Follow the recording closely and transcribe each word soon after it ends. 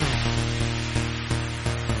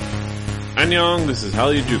Annyeong, this is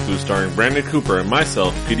Hallyu starring Brandon Cooper and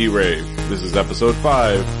myself, PD Rave. This is episode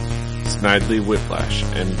 5, Snidely Whiplash,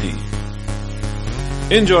 MD.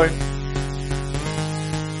 Enjoy!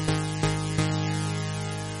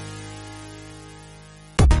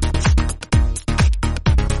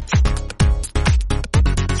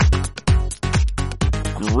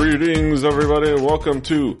 Greetings everybody and welcome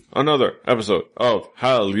to another episode of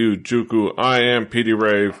Hallyu. I am PD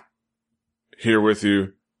Rave, here with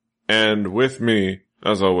you. And with me,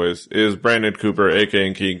 as always, is Brandon Cooper,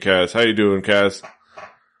 aka King Cass. How you doing, Cass?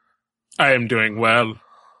 I am doing well.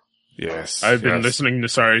 Yes. I've been listening to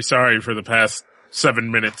Sorry for the past 7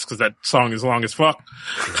 minutes because that song is long as fuck.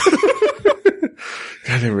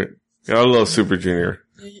 God damn it. I love Super Junior.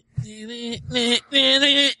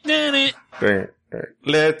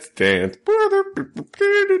 Let's dance.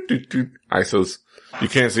 ISOs. You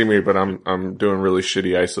can't see me, but I'm doing really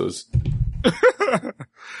shitty ISOs.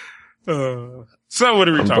 So what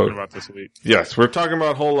are we talking about this week? Yes, we're talking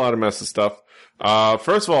about a whole lot of mess of stuff.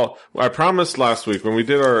 First of all, I promised last week when we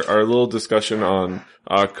did our little discussion on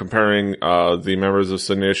comparing the members of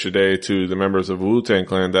Suneo Shide to the members of Wu-Tang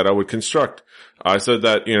Clan that I would construct. I said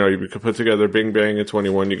that, you could put together Bing Bang at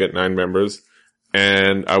 21, you get 9 members,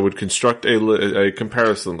 and I would construct a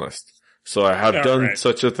comparison list. So I have done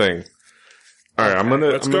such a thing. Alright,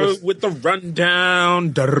 Let's go with the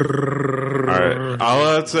rundown. Alright,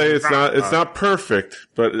 I'll say it's not perfect,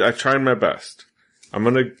 but I tried my best. I'm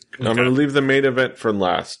gonna leave the main event for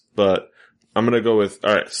last, but I'm gonna go with,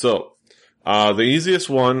 alright, so, the easiest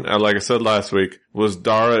one, like I said last week, was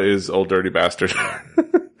Dara is Old Dirty Bastard.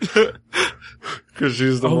 Cause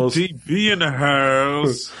she's the most... ODB in the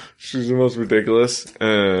house. She's the most ridiculous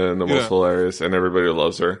and the most hilarious, and everybody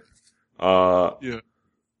loves her.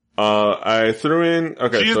 I threw in,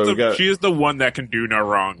 okay, she is the one that can do no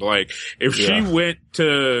wrong. Like, if she went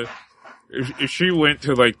to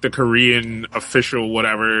like the Korean official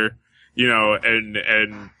whatever,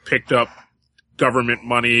 and picked up government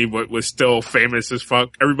money but was still famous as fuck,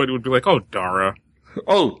 everybody would be like, oh, Dara.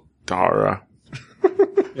 Oh, Dara.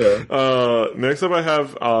 Next up I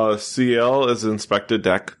have, CL as Inspector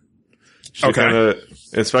Deck.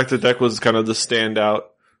 Inspector Deck was kind of the standout.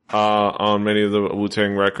 On many of the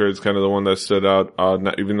Wu-Tang records, kind of the one that stood out,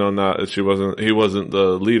 even though he wasn't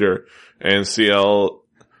the leader. And CL,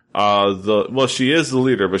 she is the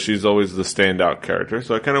leader, but she's always the standout character.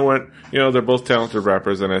 So I kind of went, they're both talented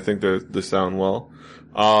rappers and I think they sound well.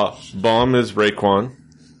 Bomb is Raekwon.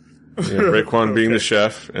 Raekwon being the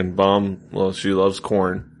chef, and Bomb, she loves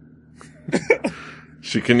corn.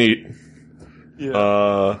 She can eat.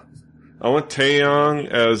 I went Taeyong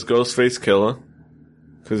as Ghostface Killah.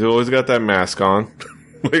 Cause he always got that mask on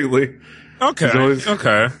lately.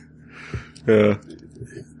 Okay. Yeah.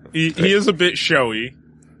 He is a bit showy.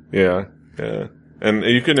 Yeah. And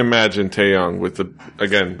you can imagine Taeyong with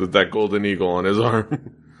that golden eagle on his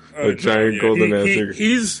arm. A giant golden ass eagle.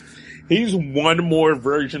 He's one more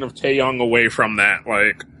version of Taeyong away from that.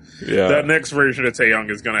 Like, that next version of Taeyong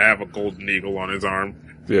is gonna have a golden eagle on his arm.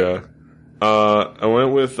 Yeah. I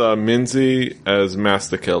went with, Minzy as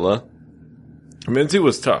Master Killa. Minzy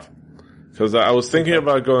was tough. Cause I was thinking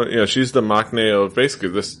about going, she's the maknae of basically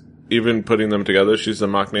this, even putting them together, she's the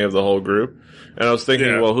maknae of the whole group. And I was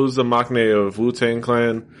thinking, well, who's the maknae of Wu-Tang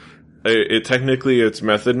Clan? Technically it's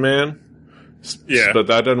Method Man. Yeah. But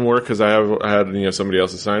that doesn't work cause I had, somebody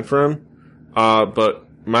else assigned for him. But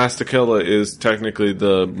Master Killa is technically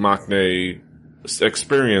the maknae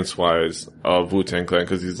experience-wise of Wu-Tang Clan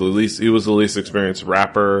cause he was the least experienced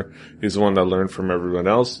rapper. He's the one that learned from everyone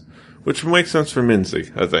else. Which makes sense for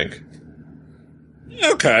Minzy, I think.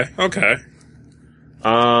 Okay.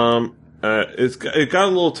 It got a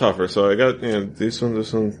little tougher, so I got, this one,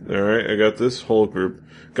 alright, I got this whole group.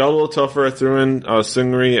 Got a little tougher, I threw in,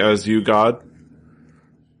 Seungri as You God.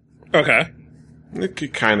 Okay. It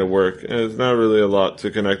could kind of work. It's not really a lot to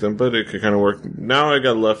connect them, but it could kind of work. Now I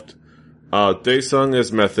got left, Daesung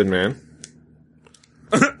as Method Man.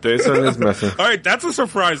 Daesung is Method. Alright, that's a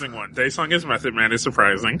surprising one. Daesung is Method Man is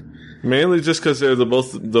surprising. Mainly just because they're the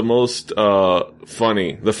most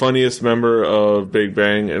funny. The funniest member of Big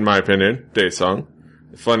Bang, in my opinion, Daesung.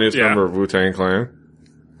 The funniest member of Wu-Tang Clan,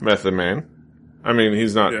 Method Man. I mean,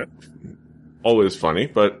 he's not always funny,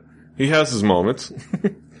 but he has his moments.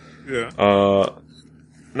 Now,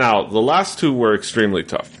 the last two were extremely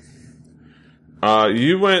tough.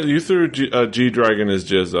 You threw G-Dragon as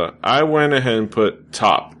Jizza. I went ahead and put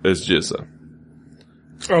Top as Jizza.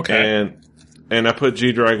 Okay. And I put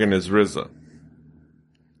G-Dragon as RZA.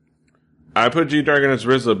 I put G-Dragon as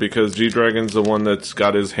RZA because G-Dragon's the one that's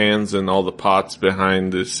got his hands in all the pots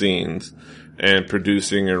behind the scenes and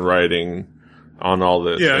producing and writing on all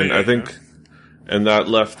this. Yeah, and I think, and that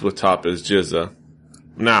left with top is GZA.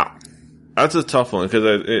 Now, that's a tough one because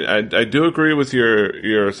I do agree with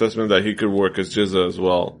your assessment that he could work as GZA as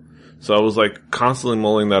well. So I was like constantly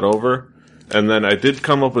mulling that over, and then I did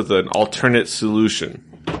come up with an alternate solution.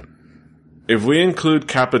 If we include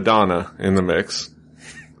Capadonna in the mix,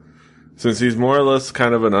 since he's more or less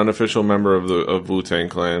kind of an unofficial member of Wu-Tang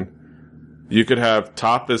Clan, you could have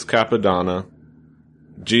Top as Capadonna,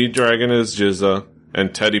 G-Dragon as GZA,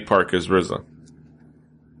 and Teddy Park as RZA.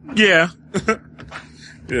 Yeah.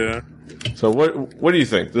 Yeah. So what do you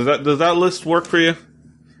think? Does that list work for you?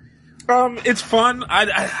 It's fun.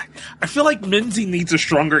 I feel like Minzy needs a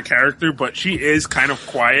stronger character, but she is kind of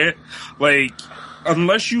quiet. Like,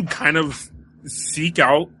 unless you kind of seek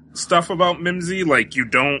out stuff about Mimsy, like you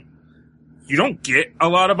don't get a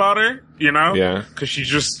lot about her, you know? Yeah. Cause she's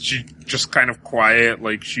just kind of quiet,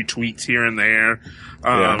 like she tweets here and there.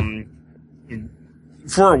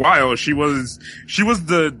 For a while, she was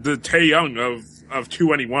the Tae Young of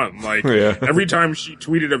 2NE1. Like, every time she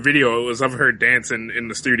tweeted a video, it was of her dancing in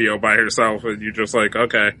the studio by herself, and you're just like,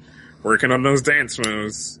 okay, working on those dance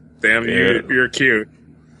moves. Damn, you're cute.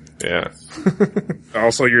 Yeah.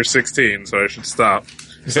 Also, you're 16, so I should stop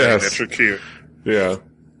saying that you're cute. Yeah.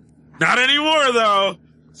 Not anymore, though.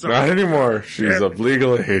 So, not anymore. She's of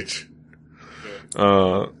legal age.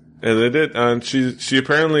 And they did, and she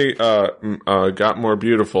apparently got more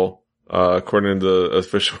beautiful, according to the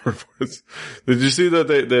official reports. Did you see that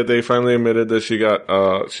they finally admitted that she got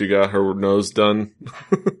her nose done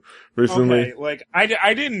recently? Okay, like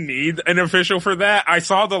I didn't need an official for that. I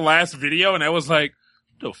saw the last video and I was like,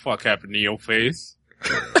 what the fuck happened to your face?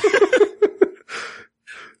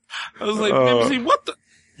 I was like, Mimsy, what the?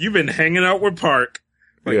 You've been hanging out with Park.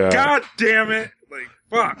 Like, God damn it. Like,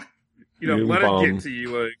 fuck. Let it get to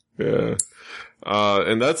you, like. Yeah.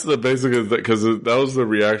 And that's the basic, because that was the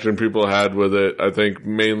reaction people had with it. I think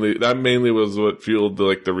mainly was what fueled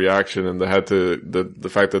the reaction, and they had to, the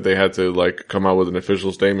fact that they had to come out with an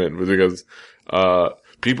official statement was because,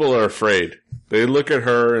 people are afraid. They look at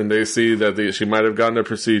her and they see that she might have gotten a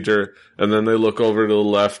procedure, and then they look over to the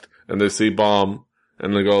left and they see Bomb,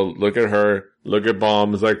 and they go, look at her, look at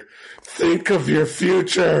Bomb. It's like, think of your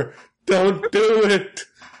future. Don't do it.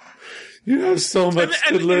 You have so much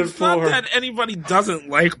to live for. It's not that anybody doesn't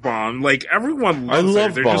like Bomb. Like, everyone loves I love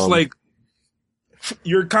her. They're Bomb. just like,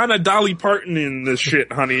 you're kind of Dolly Parton in this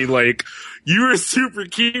shit, honey. Like, you are super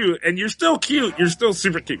cute, and you're still cute. You're still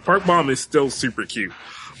super cute. Park Bomb is still super cute.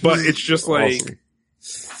 But it's just like, awesome.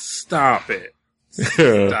 Stop it.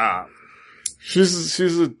 Stop.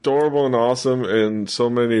 She's adorable and awesome in so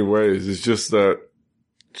many ways. It's just that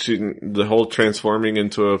the whole transforming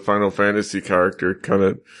into a Final Fantasy character kind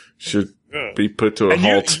of should be put to a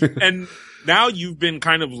halt. And now you've been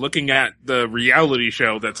kind of looking at the reality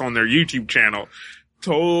show that's on their YouTube channel.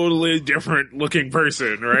 Totally different looking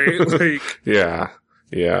person, right? Like, yeah.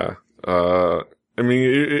 I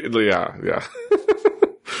mean, yeah.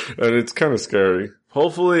 And it's kind of scary.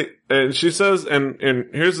 Hopefully, and she says, and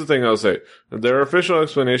here's the thing I'll say. Their official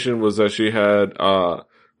explanation was that she had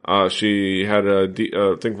I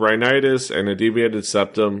think rhinitis and a deviated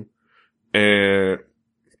septum, and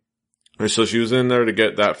so she was in there to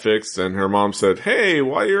get that fixed, and her mom said, hey,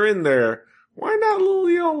 while you're in there, why not a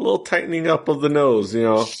little tightening up of the nose,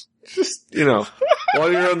 just,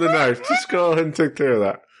 while you're on the knife, just go ahead and take care of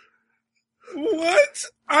that. What?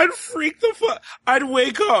 I'd freak the fuck. I'd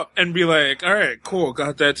wake up and be like, all right, cool,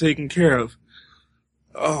 got that taken care of.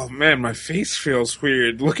 Oh man, my face feels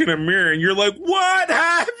weird. Look in a mirror and you're like, what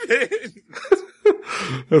happened?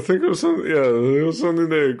 I think it was something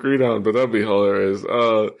they agreed on, but that'd be hilarious.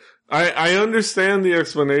 I understand the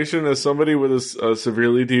explanation as somebody with a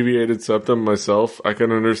severely deviated septum myself. I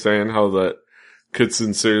can understand how that could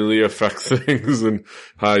sincerely affect things and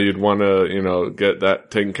how you'd want to, get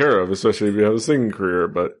that taken care of, especially if you have a singing career,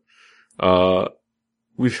 but,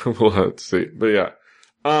 we'll have to see. But yeah,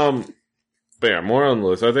 more on the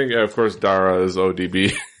list. I think, of course, Dara is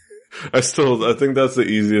ODB. I think that's the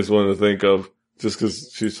easiest one to think of, just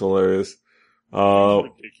cause she's hilarious.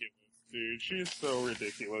 Ridiculous, dude. She's so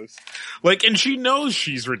ridiculous. Like, and she knows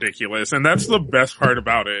she's ridiculous, and that's the best part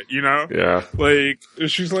about it, Yeah. Like,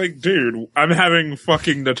 she's like, dude, I'm having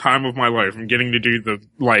fucking the time of my life. I'm getting to do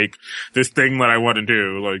this thing that I want to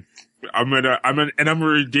do. Like, I'm a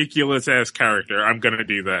ridiculous ass character. I'm gonna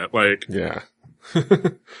do that. Like, yeah.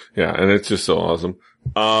 Yeah, and it's just so awesome.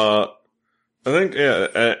 I think,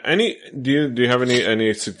 do you have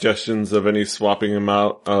any suggestions of any swapping them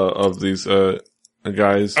out, of these,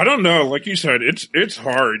 guys? I don't know. Like you said, it's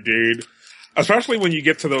hard, dude. Especially when you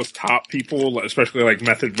get to those top people, especially like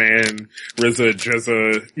Method Man, RZA,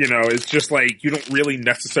 Jizza, it's just like, you don't really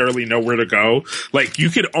necessarily know where to go. Like, you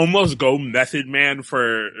could almost go Method Man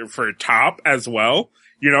for Top as well,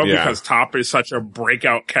 because Top is such a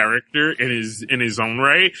breakout character in his own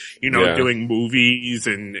right, doing movies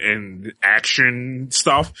and action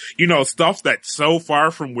stuff, stuff that's so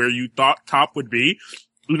far from where you thought Top would be.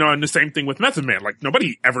 And the same thing with Method Man. Like,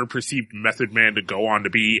 nobody ever perceived Method Man to go on to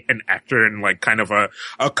be an actor and like kind of a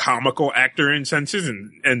comical actor in senses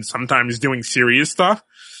and sometimes doing serious stuff.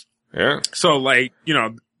 Yeah. So like,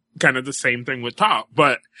 kind of the same thing with Top,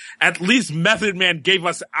 but at least Method Man gave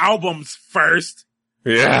us albums first.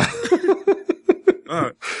 Yeah.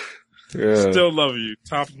 Still love you.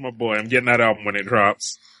 Top is my boy. I'm getting that album when it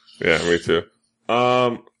drops. Yeah, me too.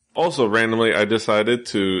 Also, randomly, I decided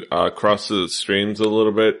to cross the streams a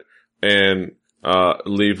little bit and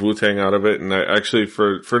leave Wu-Tang out of it. And I actually,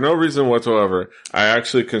 for no reason whatsoever, I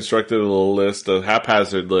actually constructed a little list, a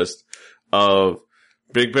haphazard list of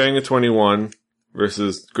Big Bang of 21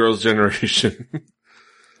 versus Girls' Generation.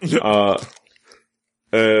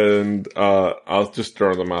 And I'll just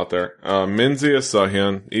throw them out there. Minzy is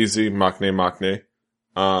Sehun, easy, Maknae.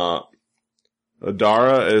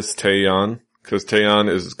 Dara is Taeyeon. Cause Taeyeon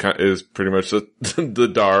is pretty much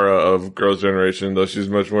the Dara of Girls' Generation, though she's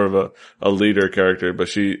much more of a leader character,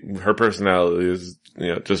 but her personality is,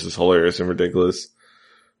 just as hilarious and ridiculous.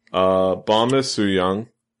 Bomb is Sooyoung,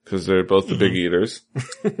 cause they're both the big eaters.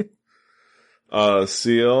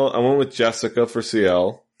 CL, I went with Jessica for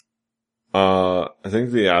CL. I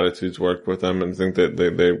think the attitudes work with them and I think that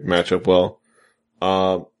they match up well.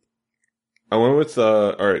 I went with,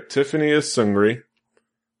 alright, Tiffany is Seungri.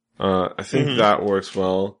 I think that works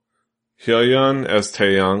well. Hyoyeon as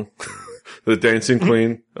Taeyoung, the dancing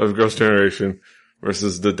queen of Girls' Generation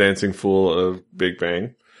versus the dancing fool of Big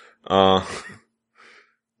Bang. Yuna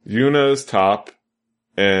is Top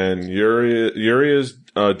and Yuri is,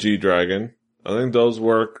 G-Dragon. I think those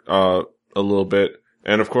work, a little bit.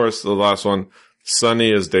 And of course, the last one,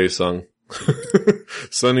 Sunny is Daesung.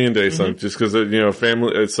 Sunny and Daesung, just cause,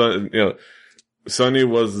 family, it's, Sunny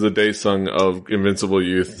was the Daesung of Invincible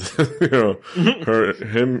Youth.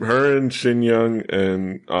 her and Shin Young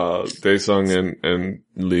and, Daesung and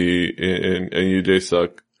Lee and Yu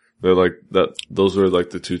Jae-suk. They're like that, those were like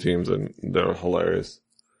the two teams and they're hilarious.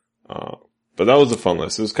 But that was a fun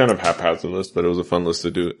list. It was kind of haphazard list, but it was a fun list to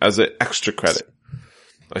do as an extra credit.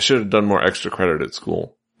 I should have done more extra credit at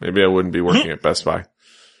school. Maybe I wouldn't be working at Best Buy.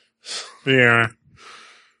 Yeah.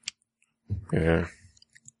 Yeah.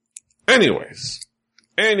 Anyways,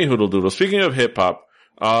 hoodle doodle. Speaking of hip hop,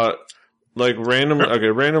 random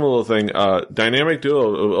little thing. Dynamic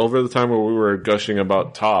Duo, over the time where we were gushing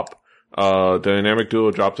about Top, Dynamic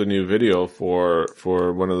Duo dropped a new video for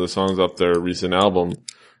one of the songs off their recent album,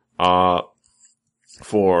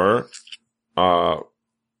 for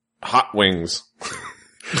Hot Wings.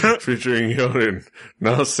 Featuring Yoden.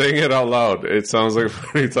 Now saying it out loud, it sounds like a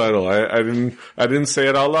funny title. I didn't say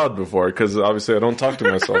it out loud before, because obviously I don't talk to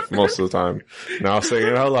myself most of the time. Now saying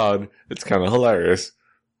it out loud, it's kind of hilarious.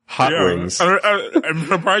 Hot Wings. I'm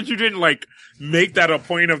surprised you didn't make that a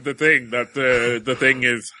point of the thing, that the thing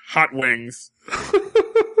is Hot Wings.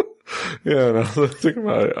 Yeah, no, think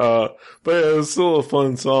about it. But yeah, it was still a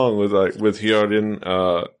fun song with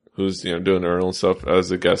Hyoden, who's, doing her own stuff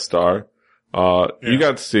as a guest star. You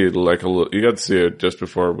got to see it you got to see it just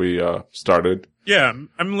before we, started. Yeah,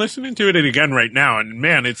 I'm listening to it again right now, and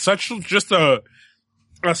man, it's just a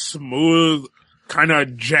smooth, kind of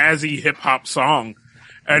jazzy hip hop song.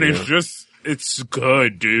 And it's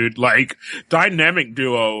good, dude. Like, Dynamic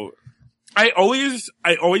Duo, I always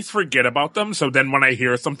forget about them, so then when I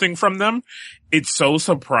hear something from them, it's so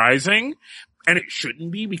surprising, and it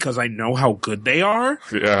shouldn't be because I know how good they are.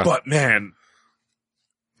 Yeah. But man,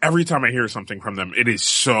 every time I hear something from them, it is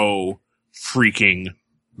so freaking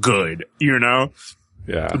good, Yeah.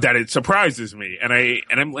 that it surprises me. And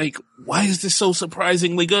I'm like, why is this so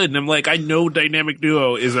surprisingly good? And I'm like, I know Dynamic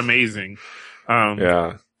Duo is amazing.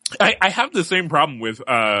 Yeah. I have the same problem with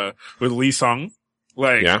Lee Sung.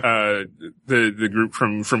 The group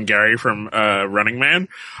from Gary from, Running Man.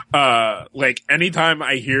 Anytime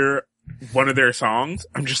I hear one of their songs,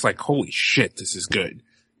 I'm just like, holy shit, this is good.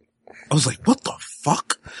 I was like, what the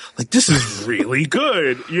fuck? Like, this is really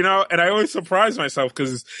good, you know? And I always surprise myself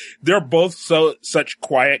because they're both such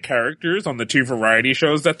quiet characters on the two variety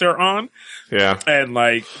shows that they're on. Yeah. And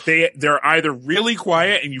like, they're either really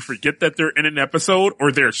quiet and you forget that they're in an episode,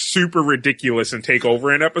 or they're super ridiculous and take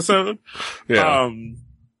over an episode. Yeah.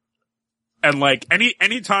 And like,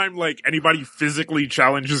 anytime like anybody physically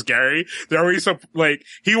challenges Gary, they're always like,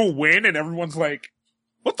 he will win and everyone's like,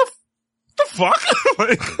 what the fuck?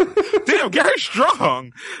 Like, damn, Gary's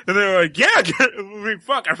strong. And they're like, yeah, Gary,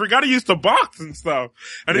 fuck, I forgot he used to box and stuff.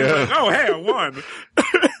 And he's like, oh, hey, I won.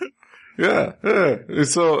 Yeah.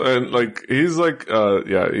 So, and like, he's like,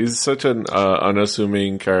 he's such an,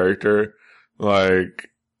 unassuming character. Like,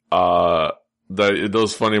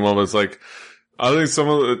 those funny moments, like, I think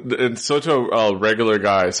it's such a regular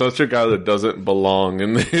guy, such a guy that doesn't belong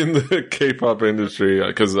in the K-pop industry,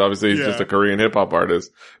 because obviously he's just a Korean hip-hop artist.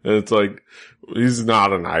 And it's like, he's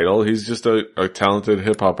not an idol, he's just a talented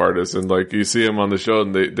hip-hop artist. And like, you see him on the show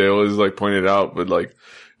and they always like point it out, but like,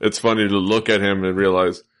 it's funny to look at him and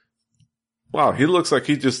realize, wow, he looks like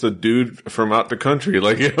he's just a dude from out the country,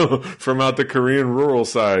 like, you know, from out the Korean rural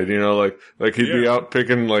side, you know, like he'd be out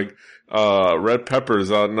picking like, red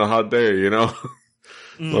peppers out in a hot day, you know?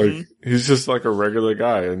 Mm-hmm. Like, he's just like a regular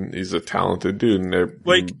guy and he's a talented dude and they're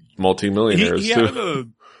like multi-millionaires he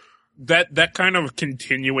too. Had that kind of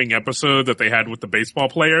continuing episode that they had with the baseball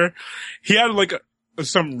player. He had like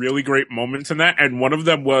some really great moments in that, and one of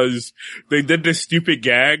them was they did this stupid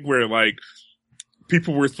gag where like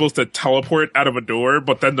people were supposed to teleport out of a door,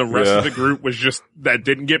 but then the rest of the group was just, that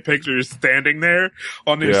didn't get pictures, standing there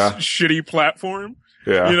on this shitty platform.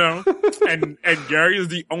 Yeah. You know? and Gary is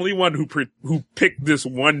the only one who picked this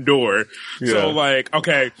one door. Yeah. So like,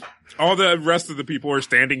 okay, all the rest of the people are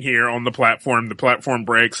standing here on the platform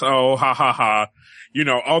breaks. Oh, ha ha ha. You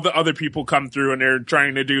know, all the other people come through and they're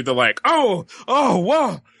trying to do the like, oh,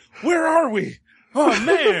 whoa, where are we? Oh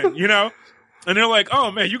man, you know? And they're like, oh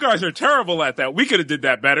man, you guys are terrible at that. We could have did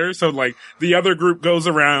that better. So like, the other group goes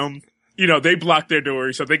around, you know, they block their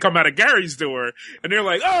door, so they come out of Gary's door, and they're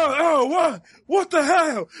like, what the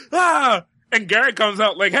hell? Ah! And Gary comes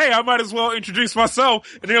out like, hey, I might as well introduce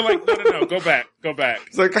myself. And they're like, no, go back.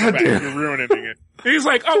 It's like, God damn. You're ruining it. And he's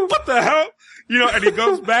like, oh, what the hell? You know, and he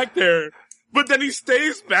goes back there, but then he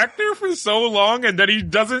stays back there for so long, and then he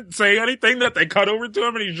doesn't say anything that they cut over to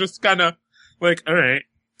him, and he's just kind of like, all right,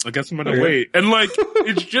 I guess I'm gonna wait. And like,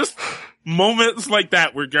 it's just moments like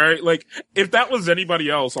that where Gary, like, if that was anybody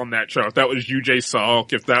else on that show, if that was UJ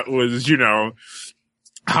Salk, if that was, you know,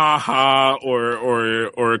 Ha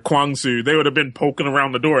or Kwangsu, they would have been poking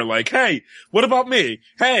around the door like, hey, what about me?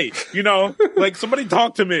 Hey, you know, like, somebody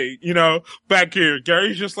talk to me, you know, back here.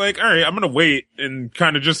 Gary's just like, all right, I'm gonna wait, and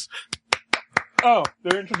kind of just, oh,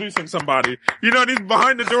 they're introducing somebody. You know, and he's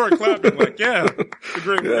behind the door clapping like, yeah, it's a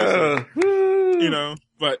great person. You know,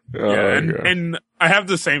 but and I have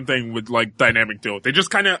the same thing with like Dynamic Duo. They just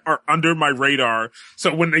kind of are under my radar.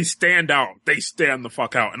 So when they stand out, they stand the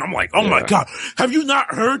fuck out. And I'm like, oh my God, have you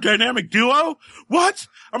not heard Dynamic Duo? What?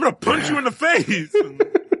 I'm going to punch you in the face.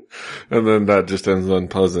 And then that just ends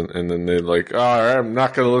unpleasant. And then they're like, all right, I'm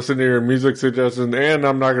not going to listen to your music suggestions, and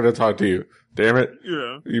I'm not going to talk to you. Damn it.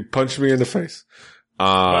 Yeah. You punched me in the face.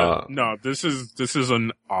 No, this is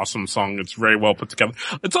an awesome song. It's very well put together.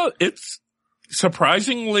 It's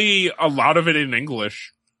surprisingly a lot of it in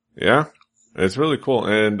English. Yeah. It's really cool.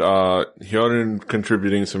 And, Hyorin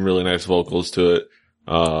contributing some really nice vocals to it.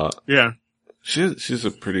 Yeah. She's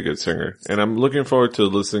a pretty good singer. And I'm looking forward to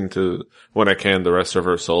listening to, when I can, the rest of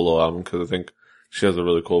her solo album, because I think she has a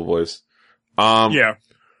really cool voice. Yeah.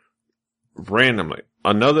 Randomly,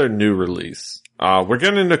 another new release. We're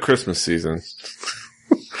getting into Christmas season.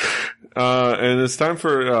 And it's time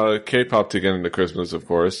for, K-pop to get into Christmas, of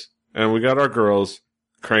course. And we got our girls,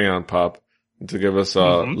 Crayon Pop, to give us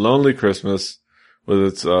Lonely Christmas with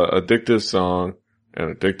its addictive song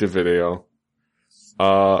and addictive video.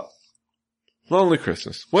 Lonely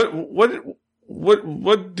Christmas. What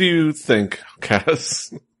do you think,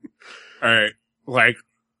 Cass? Alright, like,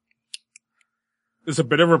 it's a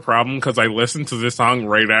bit of a problem because I listened to this song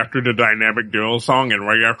right after the Dynamic Duo song and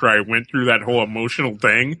right after I went through that whole emotional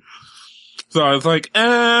thing. So I was like,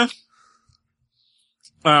 I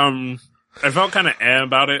felt kind of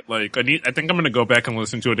about it. Like, I think I'm gonna go back and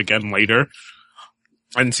listen to it again later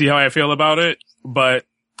and see how I feel about it. But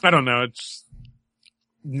I don't know. It's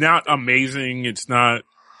not amazing. It's not,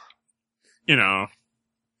 you know,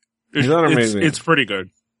 it's not amazing. It's pretty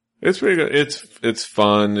good. It's pretty good. It's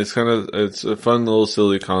fun. It's a fun little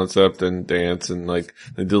silly concept and dance, and like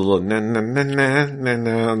they do a little na na na na na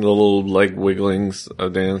na, and the little leg wigglings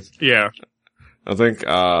of dance. Yeah. I think,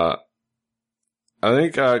 I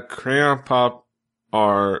think Crayon Pop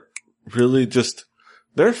are really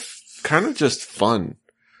they're kind of just fun.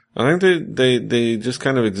 I think they just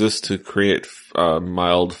kind of exist to create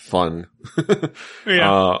mild fun.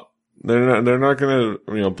 Yeah. They're not gonna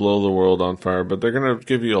blow the world on fire, but they're gonna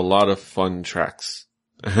give you a lot of fun tracks.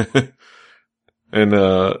 And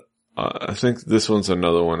I think this one's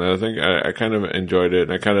another one. I think I kind of enjoyed it.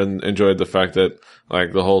 I kind of enjoyed the fact that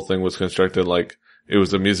like the whole thing was constructed like it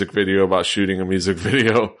was a music video about shooting a music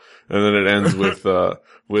video, and then it ends with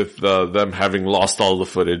them having lost all the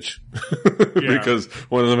footage because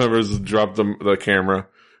one of the members dropped the camera.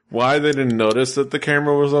 Why they didn't notice that the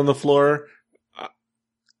camera was on the floor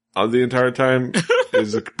the entire time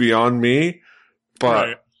is beyond me,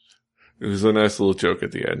 but it was a nice little joke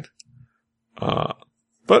at the end.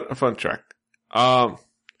 But a fun track. I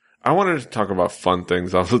wanted to talk about fun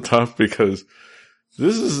things off the top because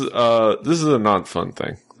this is a not fun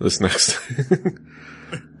thing. This next thing.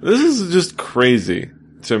 This is just crazy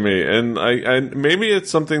to me. And I maybe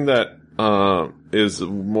it's something that, is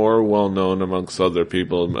more well known amongst other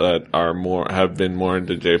people that have been more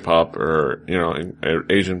into J-pop or,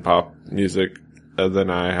 Asian pop music than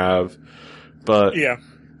I have. But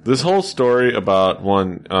this whole story about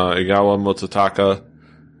Igawa Motsutaka,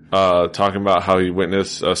 talking about how he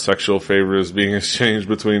witnessed sexual favors being exchanged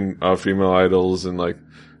between female idols and like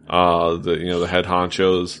the head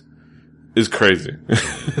honchos is crazy.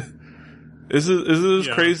 Is it as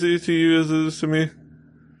crazy to you as it is to me?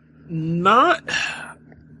 Not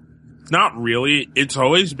really. It's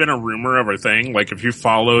always been a rumor of a thing. Like if you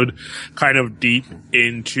followed kind of deep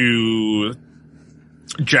into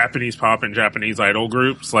Japanese pop and Japanese idol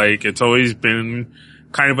groups, like it's always been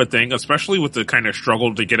kind of a thing, especially with the kind of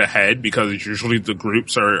struggle to get ahead because usually the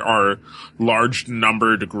groups are large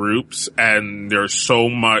numbered groups and there's so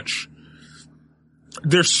much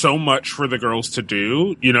for the girls to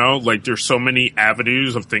do, like there's so many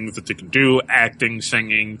avenues of things that they can do, acting,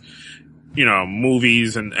 singing,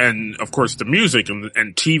 movies and of course the music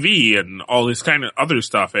and TV and all this kind of other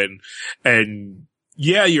stuff. And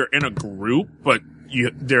yeah, you're in a group, but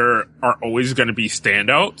there are always going to be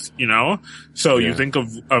standouts, So you think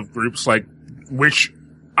of groups like, which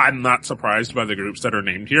I'm not surprised by the groups that are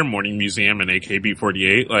named here, Morning Musume and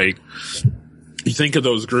AKB48, like, you think of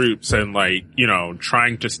those groups and like,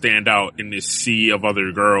 trying to stand out in this sea of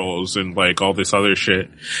other girls and like all this other shit.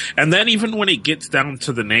 And then even when it gets down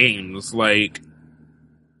to the names, like,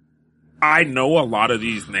 I know a lot of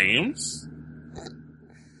these names.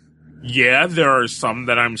 Yeah, there are some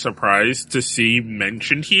that I'm surprised to see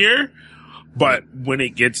mentioned here. But when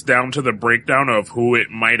it gets down to the breakdown of who it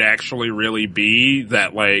might actually really be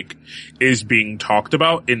that like is being talked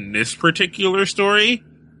about in this particular story,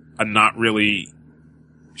 I'm not really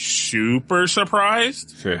super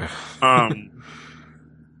surprised. Yeah.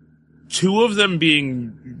 Two of them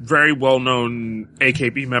being very well-known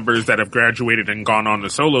AKB members that have graduated and gone on to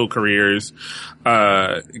solo careers,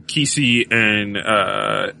 Kisi and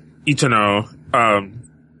Itano,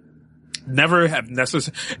 never have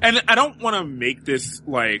necessarily, and I don't want to make this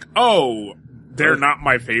like, oh, they're not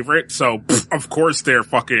my favorite, so of course they're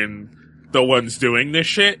fucking the ones doing this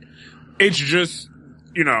shit. It's just,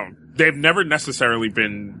 they've never necessarily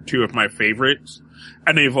been two of my favorites,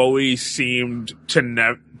 and they've always seemed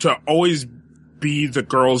to always be the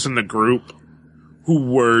girls in the group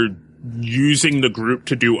who were using the group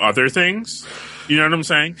to do other things. You know what I'm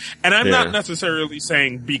saying? And I'm not necessarily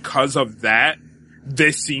saying because of that,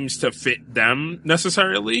 this seems to fit them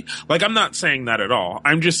necessarily. Like, I'm not saying that at all.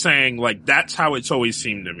 I'm just saying, like, that's how it's always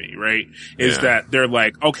seemed to me, right? Is that they're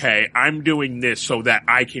like, okay, I'm doing this so that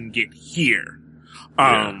I can get here.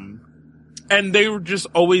 And they were just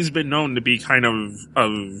always been known to be kind of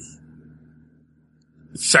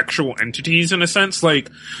sexual entities in a sense. Like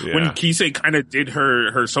when Kisei kind of did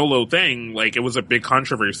her solo thing, like it was a big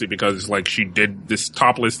controversy because like she did this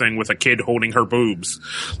topless thing with a kid holding her boobs.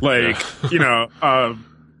 Like,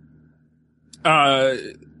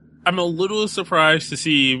 I'm a little surprised to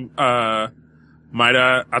see,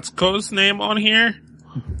 Maida Atsuko's name on here.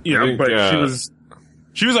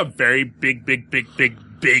 She was a very big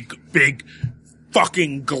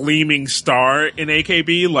fucking gleaming star in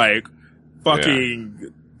AKB. Like,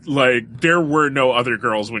 fucking, like, there were no other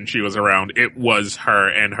girls when she was around. It was her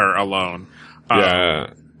and her alone.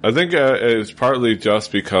 I think it's partly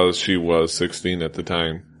just because she was 16 at the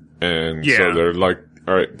time. And so they're like,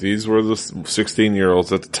 all right, these were the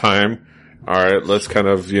 16-year-olds at the time. All right, let's kind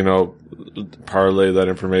of, parlay that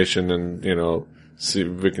information and, see if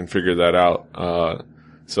we can figure that out.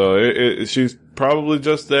 So she's probably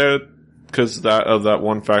just there because that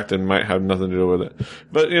one fact and might have nothing to do with it.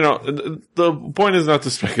 But, the point is not to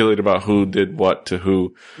speculate about who did what to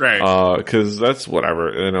who. Right. Cause that's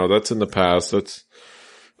whatever, that's in the past. That's,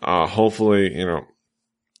 hopefully,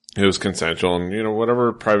 it was consensual and,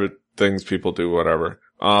 whatever private things people do, whatever.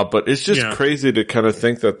 But it's just crazy to kind of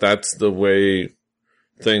think that that's the way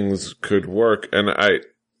things could work. And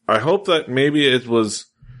I hope that maybe it was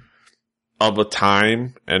of a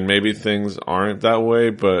time and maybe things aren't that way,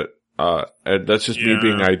 but that's just me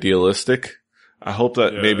being idealistic. I hope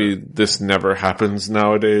that maybe this never happens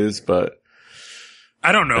nowadays, but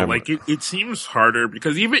I don't know. Like it seems harder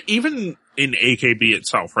because even in AKB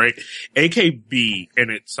itself, right? AKB in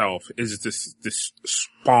itself is this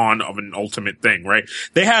spawn of an ultimate thing, right?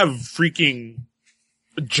 They have freaking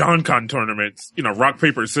JonCon tournaments, rock,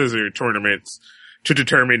 paper, scissors tournaments to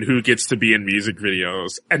determine who gets to be in music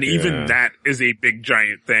videos. And even that is a big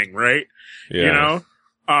giant thing, right? Yeah.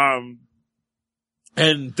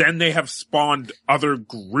 And then they have spawned other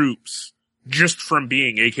groups just from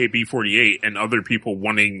being AKB48 and other people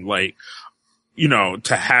wanting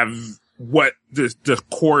to have what the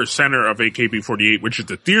core center of AKB48, which is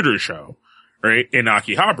the theater show, right? In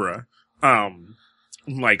Akihabara.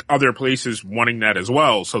 Other places wanting that as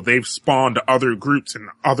well. So they've spawned other groups in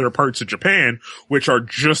other parts of Japan, which are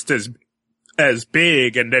just as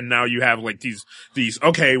big. And then now you have these,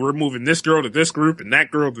 okay, we're moving this girl to this group and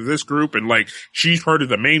that girl to this group. And she's part of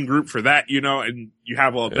the main group for that, and you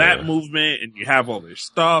have all that movement and you have all this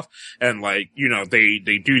stuff. And they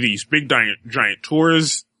do these big giant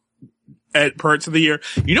tours at parts of the year.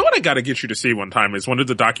 You know what I gotta get you to see one time is one of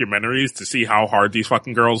the documentaries to see how hard these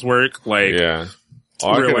fucking girls work. Yeah. Oh,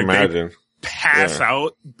 I can imagine. Pass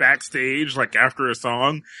out backstage, after a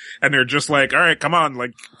song, and they're just all right, come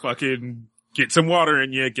on, fucking get some water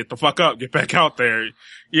in you, get the fuck up, get back out there,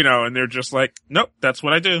 and they're just nope, that's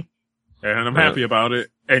what I do. And I'm happy about it.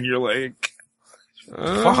 And you're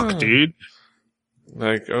fuck, dude.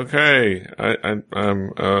 Okay,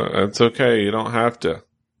 it's okay, you don't have to.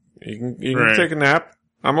 You can take a nap.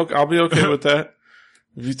 I'll be okay with that.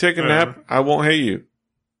 If you take a nap, I won't hate you.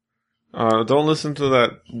 Don't listen to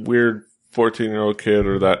that weird 14-year-old kid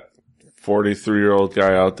or that 43-year-old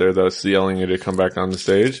guy out there that's yelling at you to come back on the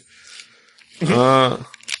stage.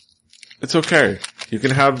 It's okay. You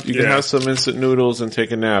can have some instant noodles and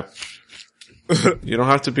take a nap. You don't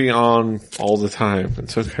have to be on all the time.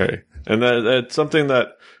 It's okay. And that's something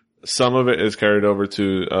that some of it is carried over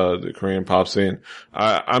to the Korean pop scene.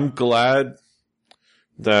 I'm glad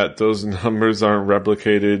that those numbers aren't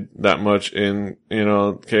replicated that much in,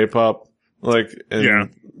 K-pop, that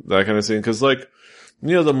kind of scene. Cause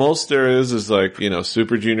the most there is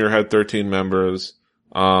Super Junior had 13 members,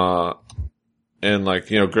 and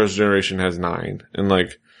Girls' Generation has 9. And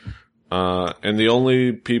and the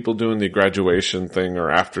only people doing the graduation thing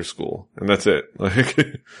are after school. And that's it.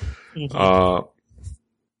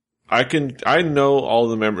 I know all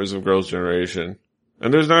the members of Girls' Generation,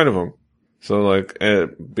 and there's 9 of them. So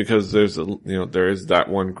because there's there is that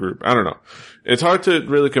one group. I don't know. It's hard to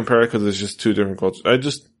really compare because it's just two different cultures. It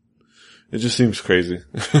just seems crazy.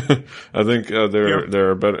 I think, there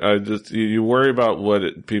are better, you worry about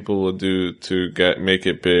what people will do to make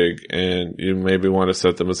it big, and you maybe want to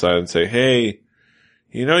set them aside and say, hey,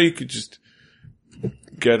 you could just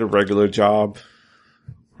get a regular job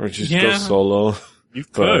or just go solo. You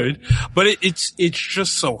could, but it's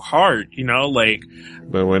just so hard,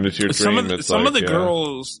 But when it's your dream, some of the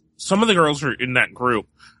girls are in that group,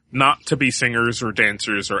 not to be singers or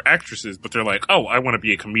dancers or actresses, but they're oh, I want to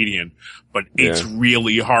be a comedian. But it's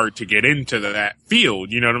really hard to get into that field.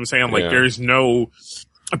 You know what I'm saying? There's no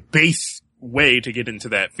base way to get into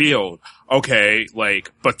that field. Okay,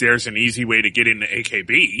 but there's an easy way to get into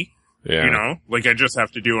AKB. Yeah. I just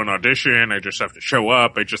have to do an audition. I just have to show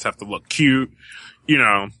up. I just have to look cute.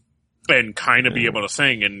 And kind of be able to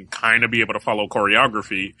sing and kind of be able to follow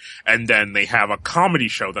choreography. And then they have a comedy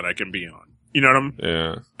show that I can be on. You know what I'm?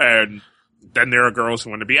 Yeah. And then there are girls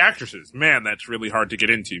who want to be actresses. Man, that's really hard to get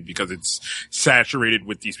into because it's saturated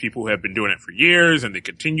with these people who have been doing it for years and they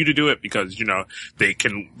continue to do it because,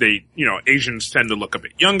 Asians tend to look a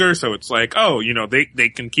bit younger. So it's they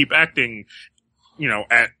can keep acting,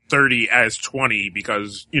 at 30 as 20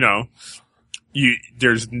 because,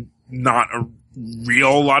 there's not a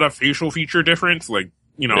real lot of facial feature difference,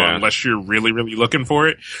 unless you're really, really looking for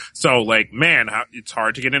it. So, man, it's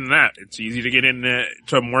hard to get into that. It's easy to get into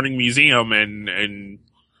Morning Museum and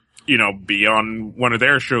be on one of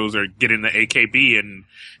their shows or get into AKB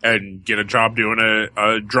and get a job doing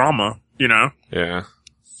a drama, Yeah.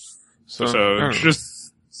 So it's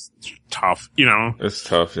just tough, It's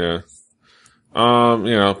tough, yeah.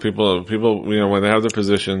 People, when they have their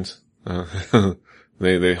positions,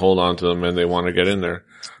 they hold on to them and they want to get in there.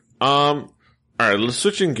 All right, let's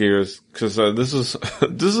switching gears because this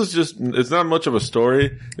is just it's not much of a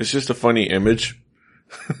story. It's just a funny image.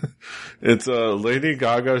 It's Lady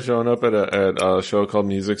Gaga showing up at a show called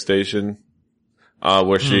Music Station,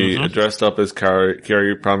 where she dressed up as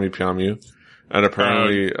Carrie Pami, and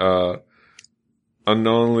apparently,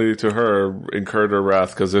 unknowingly to her, incurred her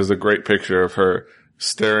wrath because there's a great picture of her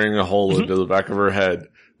staring a hole into the back of her head,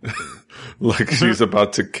 like she's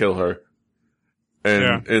about to kill her,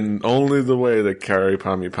 and in only the way that Carrie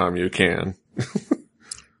Pami can.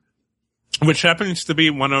 Which happens to be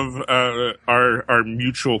one of our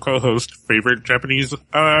mutual co-host favorite Japanese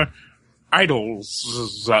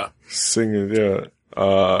idols. Singing,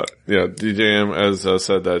 DJM has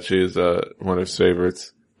said that she's one of his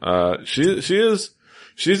favorites.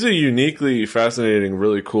 She's a uniquely fascinating,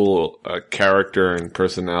 really cool character and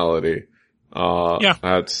personality. I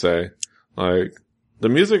have to say, like, the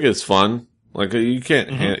music is fun. Like, you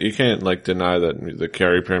can't like deny that the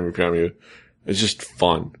Carrie Pami. It's just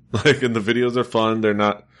fun. Like, and the videos are fun.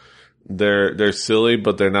 They're silly,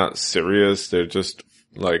 but they're not serious. They're just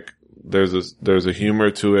like, there's a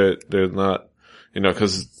humor to it. There's not,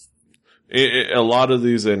 cause a lot of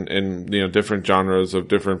these in different genres of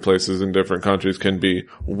different places in different countries can be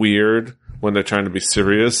weird when they're trying to be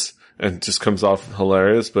serious and just comes off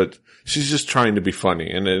hilarious, but she's just trying to be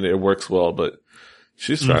funny and it works well, but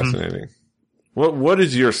she's fascinating. What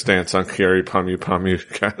is your stance on Carrie Pami,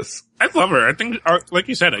 Cass? I love her. I think, like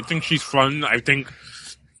you said, I think she's fun. I think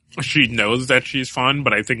she knows that she's fun,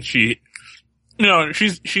 but I think she's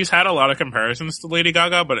had a lot of comparisons to Lady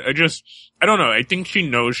Gaga, but I don't know. I think she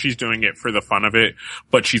knows she's doing it for the fun of it,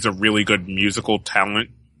 but she's a really good musical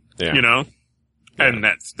talent, and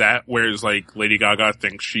that's that. Whereas like Lady Gaga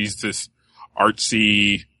thinks she's this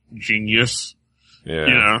artsy genius,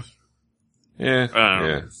 Yeah.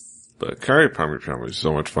 But Carrie Pami is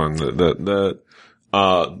so much fun.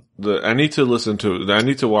 I need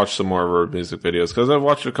to watch some more of her music videos because I've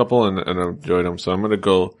watched a couple and I enjoyed them. So I'm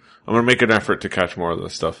gonna make an effort to catch more of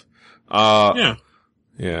this stuff. Yeah,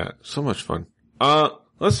 so much fun.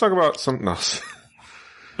 Let's talk about something else.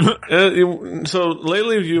 So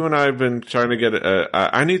lately you and I have been trying to get,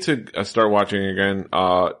 I need to start watching again.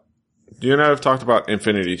 You and I have talked about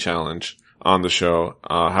Infinity Challenge on the show,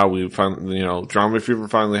 how we found, Drama Fever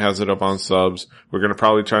finally has it up on subs. We're going to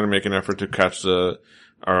probably try to make an effort to catch our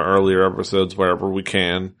earlier episodes wherever we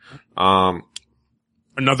can. Another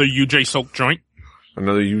UJ Suck joint.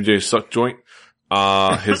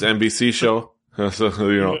 His NBC show.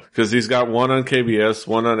 So, cause he's got one on KBS,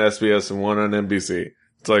 one on SBS, and one on NBC.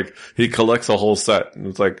 It's like, he collects a whole set. And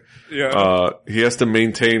it's like, he has to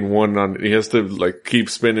maintain he has to like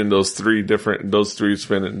keep spinning those three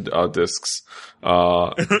spinning, discs.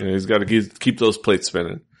 He's got to keep those plates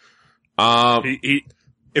spinning.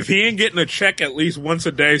 If he ain't getting a check at least once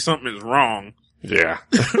a day, something is wrong. Yeah.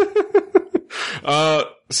 There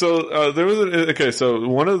was so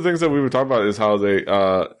one of the things that we would talk about is how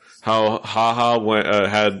how HaHa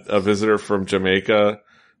had a visitor from Jamaica.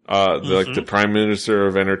 The Prime Minister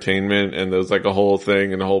of Entertainment, and there was like a whole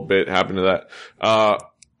thing and a whole bit happened to that.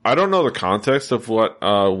 I don't know the context of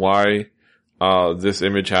why this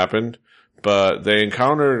image happened, but they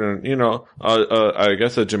encountered I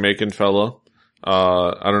guess a Jamaican fellow.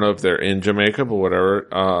 I don't know if they're in Jamaica, but whatever.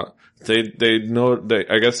 I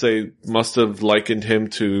guess they must have likened him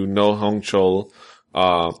to No Hong Chol.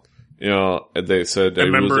 They said a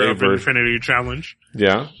member of Infinity Challenge.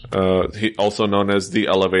 Yeah. He also known as the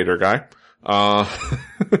elevator guy.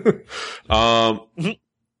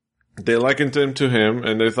 They likened him to him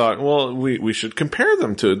and they thought, well, we should compare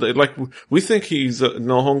them to, we think he's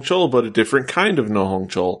No Hong Chol, but a different kind of No Hong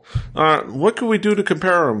Chol. What could we do to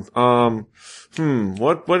compare him?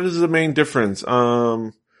 What is the main difference?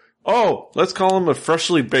 Let's call him a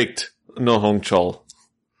freshly baked No Hong Chol.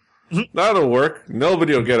 That'll work.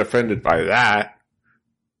 Nobody will get offended by that.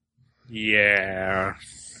 Yeah.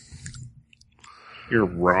 You're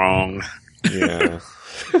wrong. Yeah.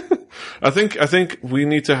 I think we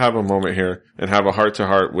need to have a moment here and have a heart to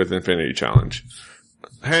heart with Infinity Challenge.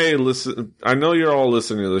 Hey, listen, I know you're all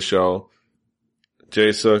listening to the show.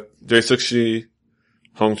 Jae-suk-shi,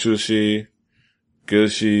 Hong-chu-shi,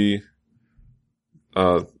 Gil-shi,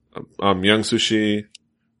 Young-su-shi,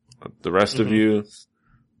 the rest of you.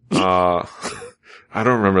 I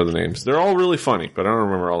don't remember the names. They're all really funny, but I don't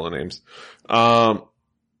remember all the names.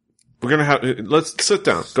 Let's sit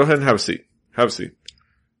down. Go ahead and have a seat. Have a seat.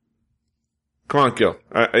 Come on, Gil.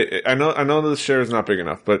 I know this chair is not big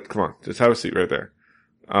enough, but come on. Just have a seat right there.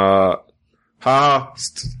 Haha,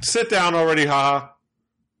 sit down already, haha.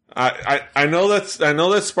 I know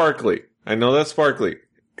that's sparkly. I know that's sparkly.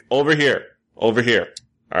 Over here.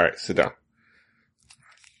 Alright, sit down.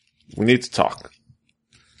 We need to talk.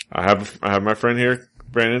 I have my friend here,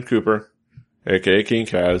 Brandon Cooper, aka King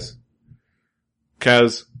Kaz.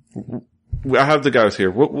 Kaz, I have the guys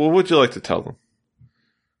here. What would you like to tell them?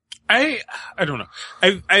 I don't know.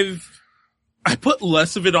 I put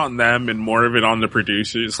less of it on them and more of it on the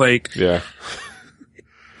producers. Like, yeah,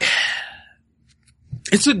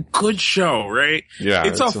 it's a good show, right? Yeah,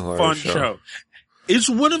 it's a fun show. It's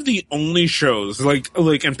one of the only shows, like,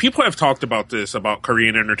 and people have talked about this, about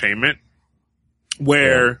Korean entertainment,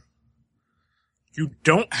 where you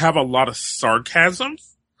don't have a lot of sarcasm.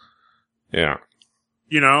 Yeah.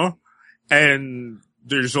 You know? And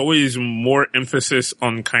there's always more emphasis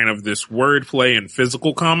on kind of this wordplay and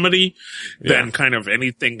physical comedy than kind of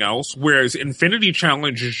anything else. Whereas Infinity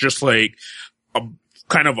Challenge is just like a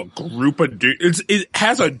kind of a group of dudes. It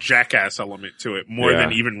has a Jackass element to it more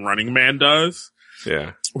than even Running Man does.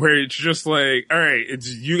 Yeah. Where it's just like, all right, it's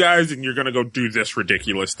you guys and you're going to go do this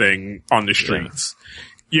ridiculous thing on the streets,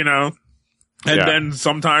 you know? And then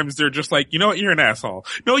sometimes they're just like, you know what? You're an asshole.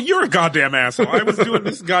 No, you're a goddamn asshole. I was doing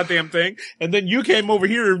this goddamn thing. And then you came over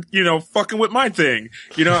here, you know, fucking with my thing,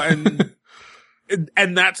 you know, and,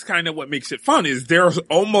 and that's kind of what makes it fun is there's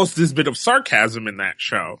almost this bit of sarcasm in that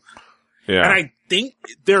show. Yeah. And I think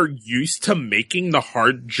they're used to making the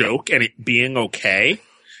hard joke and it being okay,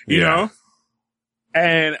 you know?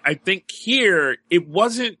 And I think here it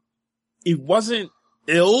wasn't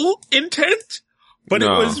ill intent, but it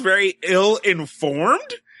was very ill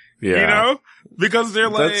informed. Yeah. You know? Because they're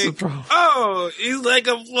like, oh, he's like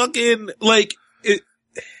a fucking, like,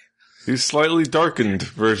 he's slightly darkened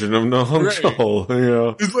version of No Hong Chol, you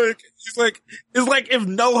know? It's like if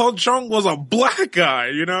No Ho Chung was a black guy,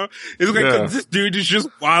 you know? It's like this dude is just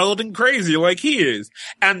wild and crazy like he is.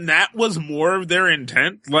 And that was more of their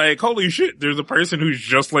intent. Like, holy shit, there's a person who's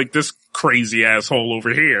just like this crazy asshole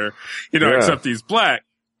over here, you know, except he's black.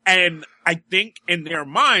 And I think in their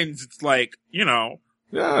minds, it's like, you know,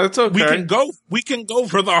 yeah, it's okay. We can go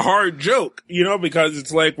for the hard joke, you know, because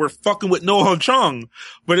it's like we're fucking with No Ho Chung,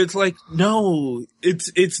 but it's like, no,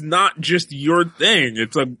 it's not just your thing.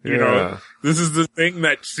 It's a, you know, this is the thing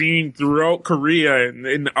that's seen throughout Korea and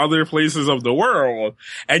in other places of the world.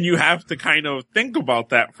 And you have to kind of think about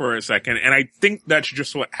that for a second. And I think that's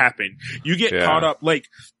just what happened. You get caught up, like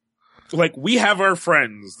we have our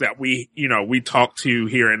friends that we talk to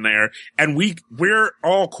here and there, and we're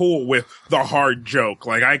all cool with the hard joke.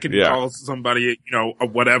 Like I can call somebody, you know, a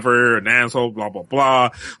whatever, an asshole, blah, blah, blah.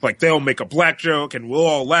 Like they'll make a black joke and we'll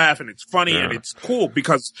all laugh and it's funny and it's cool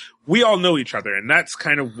because we all know each other and that's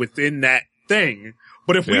kind of within that thing.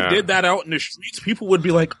 But if we did that out in the streets, people would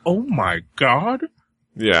be like, oh my God.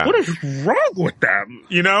 Yeah. What is wrong with them?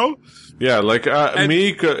 You know? Yeah. Like, me,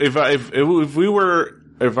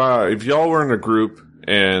 if y'all were in a group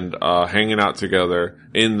and hanging out together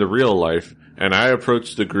in the real life, and I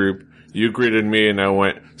approached the group, you greeted me, and I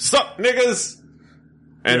went, "Sup, niggas?"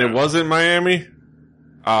 And it wasn't Miami,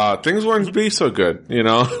 things wouldn't be so good, you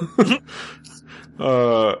know.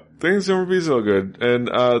 Things wouldn't be so good, and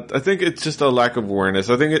I think it's just a lack of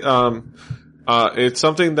awareness. I think it's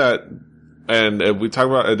something that. And we talk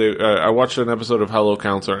about, I watched an episode of Hello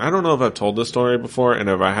Counselor. I don't know if I've told this story before, and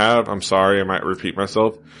if I have, I'm sorry, I might repeat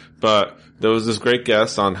myself. But there was this great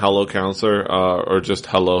guest on Hello Counselor, or just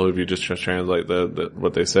Hello if you just translate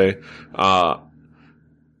what they say.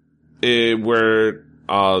 Where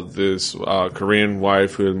this Korean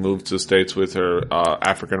wife who had moved to the States with her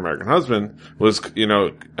African American husband was, you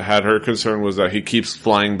know, had her concern was that he keeps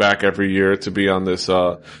flying back every year to be on this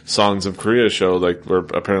Songs of Korea show, like where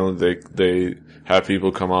apparently they have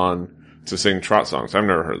people come on to sing trot songs. I've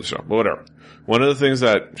never heard of the show, but whatever. One of the things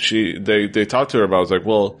that they talked to her about was like,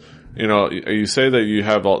 well, you know, you say that you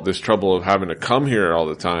have all this trouble of having to come here all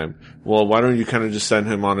the time. Well, why don't you kind of just send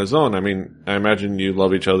him on his own? I mean, I imagine you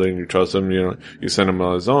love each other and you trust him, you know, you send him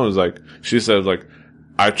on his own. It's like, she said, like,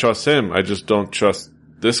 I trust him. I just don't trust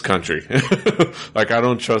this country. Like, I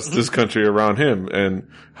don't trust this country around him. And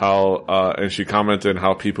how, and she commented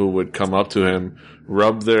how people would come up to him,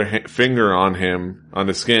 rub their finger on him, on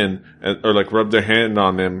his skin, or like rub their hand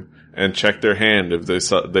on him and check their hand if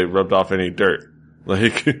they rubbed off any dirt.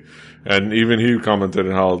 Like, and even he commented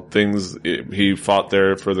on how he fought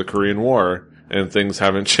there for the Korean War and things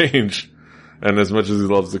haven't changed. And as much as he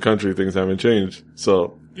loves the country, things haven't changed.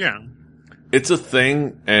 So, yeah, it's a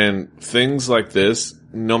thing, and things like this,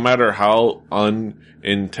 no matter how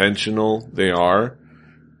unintentional they are,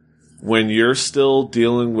 when you're still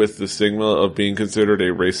dealing with the stigma of being considered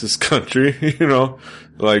a racist country,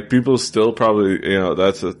 like people still probably,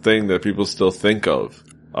 that's a thing that people still think of,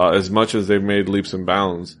 as much as they've made leaps and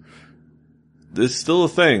bounds. It's still a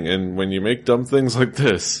thing. And when you make dumb things like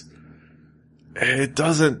this, it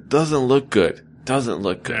doesn't look good. Doesn't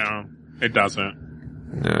look good. No, it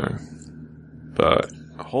doesn't. Yeah. But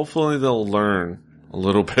hopefully they'll learn a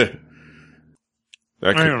little bit.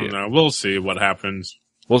 I don't know. We'll see what happens.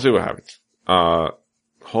 We'll see what happens.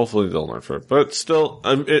 Hopefully they'll learn from it. But still,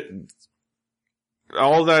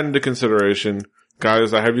 all that into consideration,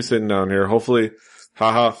 guys, I have you sitting down here. Hopefully,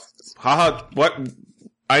 what?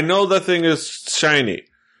 I know that thing is shiny.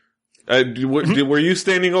 Were you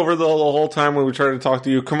standing over the whole time when we tried to talk to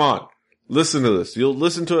you? Come on. Listen to this. You'll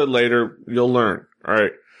listen to it later. You'll learn.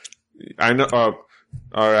 Alright. I know, alright,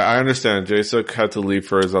 I understand. Jasuk had to leave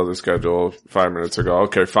for his other schedule 5 minutes ago.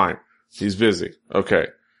 Okay, fine. He's busy. Okay.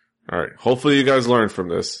 Alright. Hopefully you guys learned from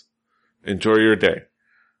this. Enjoy your day.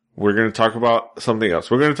 We're gonna talk about something else.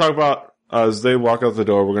 We're gonna talk about, as they walk out the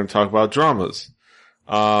door, we're gonna talk about dramas.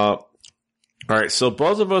 Alright, so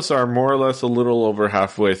both of us are more or less a little over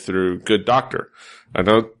halfway through Good Doctor. I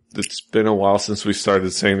know it's been a while since we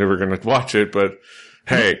started saying that we're gonna watch it, but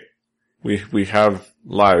hey, we have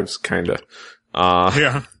lives, kinda.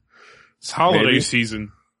 Yeah. It's holiday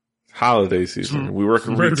season. Holiday season. We work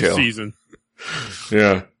in retail. Season.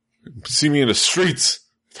 Yeah. See me in the streets.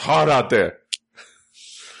 It's hot out there.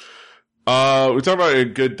 We talked about A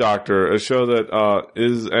Good Doctor, a show that,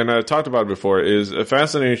 is, and I talked about it before, is a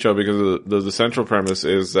fascinating show because the central premise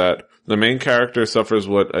is that the main character suffers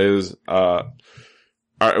what is, the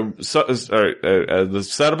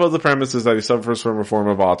setup of the premise is that he suffers from a form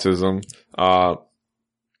of autism.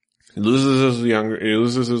 He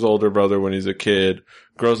loses his older brother when he's a kid,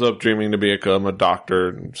 grows up dreaming to become a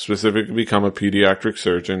doctor, specifically become a pediatric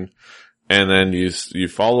surgeon, and then you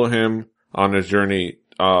follow him on his journey,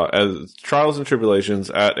 as trials and tribulations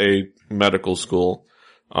at a medical school.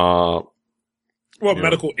 Medical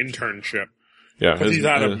internship. Yeah. Because he's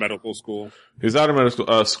out of medical school. He's out of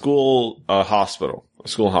medical school, hospital. A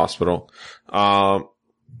school hospital.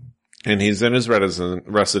 And he's in his residency.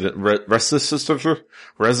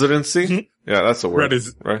 Mm-hmm. Yeah, that's a word.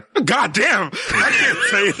 Right? God damn! I can't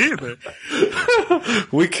say it either.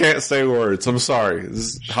 We can't say words. I'm sorry.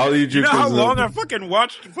 How did you? You know how long I fucking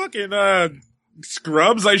watched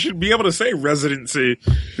Scrubs? I should be able to say residency.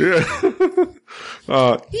 Yeah.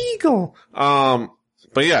 Eagle.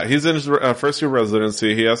 But yeah, he's in his first year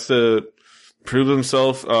residency. He has to prove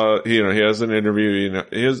himself. He has an interview.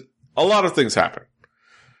 A lot of things happen.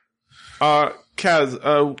 Kaz,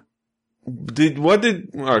 what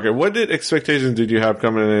expectations did you have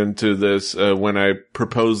coming into this, when I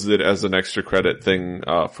proposed it as an extra credit thing,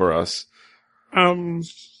 for us?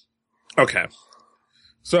 Okay.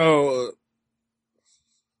 So,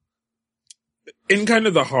 in kind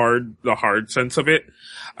of the hard sense of it,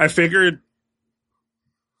 I figured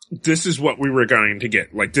this is what we were going to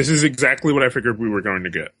get. Like, this is exactly what I figured we were going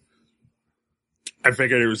to get. I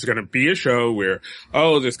figured it was going to be a show where,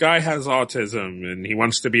 this guy has autism and he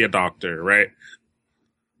wants to be a doctor, right?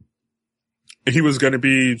 He was going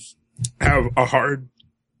to have a hard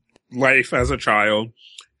life as a child,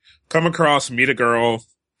 come across, meet a girl,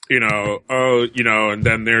 and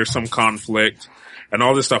then there's some conflict and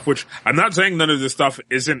all this stuff, which I'm not saying none of this stuff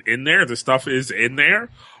isn't in there. The stuff is in there,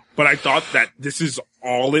 but I thought that this is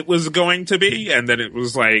all it was going to be. And then it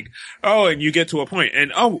was like, and you get to a point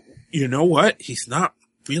and, you know what? He's not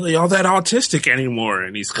really all that autistic anymore,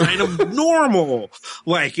 and he's kind of normal,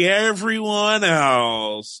 like everyone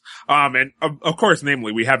else. And of course,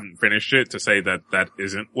 namely, we haven't finished it to say that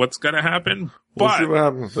isn't what's gonna happen. We'll see what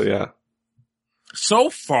happens, but yeah. So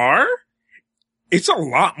far, it's a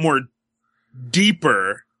lot more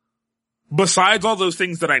deeper. Besides all those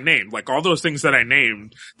things that I named, like all those things that I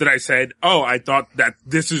named that I said, I thought that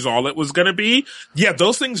this is all it was gonna be. Yeah,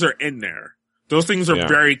 those things are in there. Those things are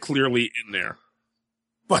very clearly in there.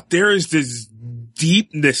 But there is this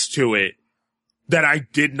deepness to it that I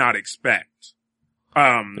did not expect.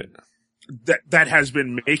 That has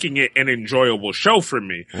been making it an enjoyable show for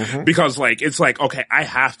me. Mm-hmm. Because it's like, okay, I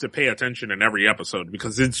have to pay attention in every episode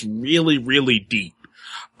because it's really, really deep.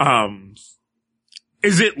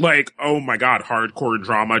 Is it like, oh my God, hardcore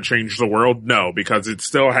drama changed the world? No, because it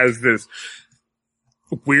still has this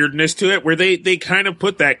weirdness to it where they kind of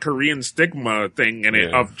put that Korean stigma thing in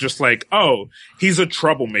it of just like, he's a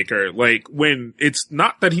troublemaker. Like, when it's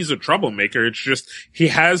not that he's a troublemaker, it's just he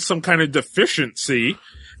has some kind of deficiency.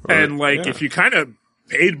 Right. And if you kind of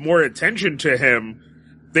paid more attention to him,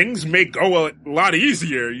 things may go a lot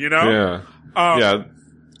easier, you know? Yeah.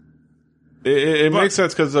 It makes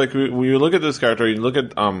sense because, like, when you look at this character, you look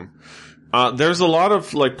at, there's a lot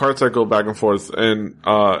of, like, parts that go back and forth, and,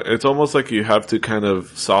 it's almost like you have to kind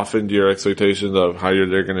of soften your expectations of how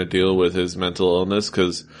they're gonna deal with his mental illness,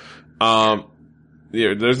 because,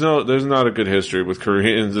 yeah, there's not a good history with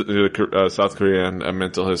Koreans, South Korea and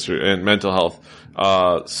mental history and mental health.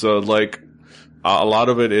 So, like, a lot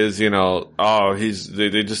of it is, you know,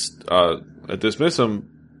 they just, dismiss him.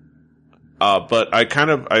 But I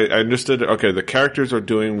understood, okay, the characters are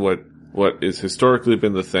doing what is historically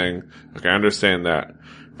been the thing. Okay, I understand that.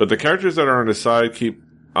 But the characters that are on the side keep,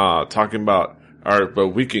 talking about, but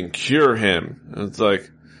we can cure him. And it's like,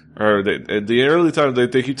 or the early times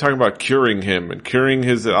they keep talking about curing him and curing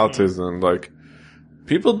his autism. Like,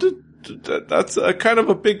 people do, that's a kind of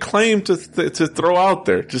a big claim to throw out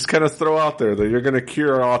there. Just kind of throw out there that you're gonna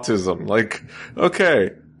cure autism. Like,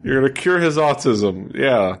 okay, you're gonna cure his autism.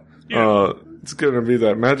 Yeah. It's gonna be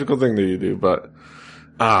that magical thing that you do, but,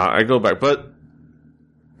 I go back. But,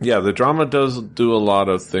 yeah, the drama does do a lot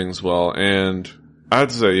of things well, and I have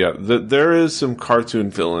to say, yeah, there is some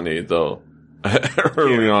cartoon villainy, though,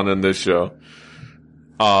 early on in this show.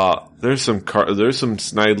 There's some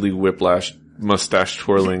Snidely Whiplash mustache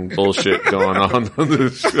twirling bullshit going on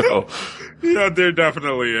this show. Yeah, there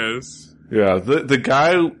definitely is. Yeah, the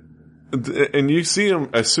guy, and you see him,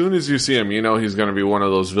 as soon as you see him, you know he's gonna be one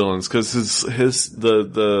of those villains, cause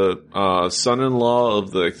the son-in-law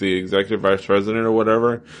of the executive vice president or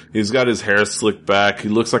whatever, he's got his hair slicked back, he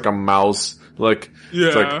looks like a mouse, like, yeah.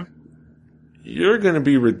 It's like, you're gonna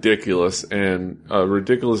be ridiculous and a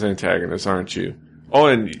ridiculous antagonist, aren't you? Oh,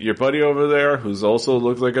 and your buddy over there, who's also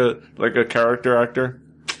looks like a character actor,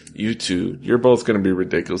 you two, you're both gonna be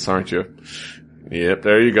ridiculous, aren't you? Yep,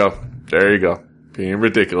 there you go. There you go. Being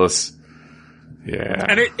ridiculous. Yeah.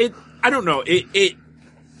 And I don't know,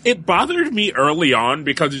 it bothered me early on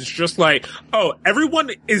because it's just like, oh,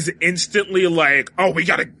 everyone is instantly like, oh, we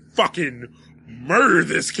gotta fucking murder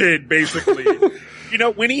this kid, basically. You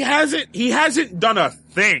know, when he hasn't done a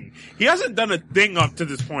thing. He hasn't done a thing up to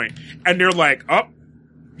this point. And they're like, oh,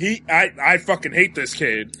 I fucking hate this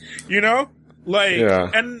kid. You know? Like, yeah.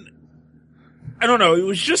 And I don't know, it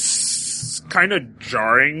was just kind of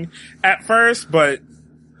jarring at first, but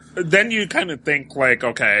then you kind of think like,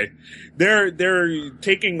 okay, they're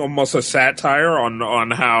taking almost a satire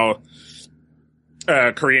on how,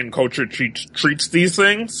 Korean culture treats these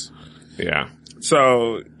things. Yeah.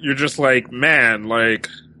 So you're just like, man, like,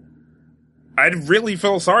 I'd really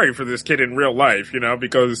feel sorry for this kid in real life, you know,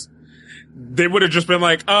 because they would have just been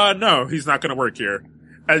like, no, he's not going to work here.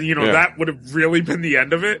 And, you know, that would have really been the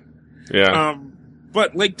end of it. Yeah.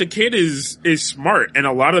 But like the kid is smart, and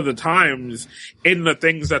a lot of the times in the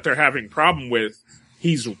things that they're having problem with,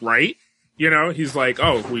 he's right. You know, he's like,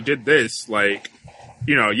 oh, if we did this, like,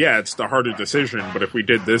 you know, yeah, it's the harder decision, but if we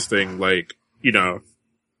did this thing, like, you know,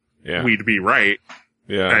 we'd be right.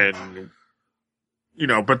 Yeah. And, you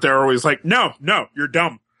know, but they're always like, no, you're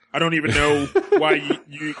dumb. I don't even know why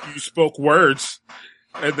you spoke words.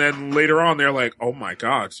 And then later on, they're like, oh my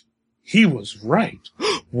God, he was right.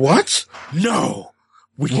 What? No.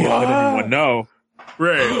 We can't let anyone know.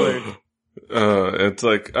 Right. Like, it's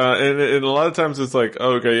like, and a lot of times it's like,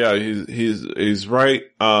 oh, okay, yeah, he's right.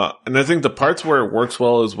 And I think the parts where it works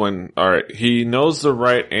well is when, alright, he knows the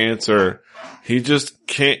right answer. He just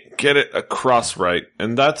can't get it across right.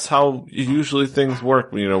 And that's how usually things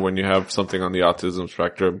work, you know, when you have something on the autism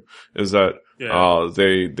spectrum, is that,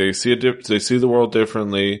 they see they see the world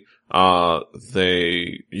differently.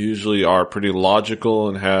 They usually are pretty logical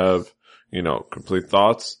and have, you know, complete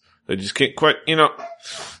thoughts. They just can't quite, you know,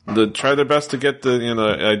 try their best to get the, you know,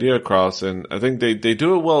 idea across. And I think they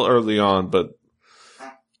do it well early on, but,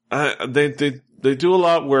 they do a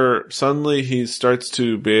lot where suddenly he starts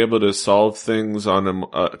to be able to solve things on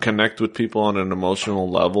connect with people on an emotional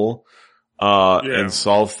level, and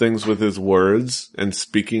solve things with his words and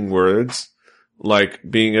speaking words, like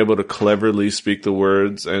being able to cleverly speak the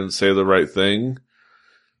words and say the right thing,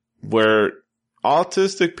 where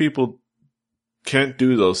autistic people can't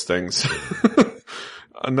do those things.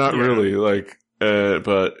 Not really, like,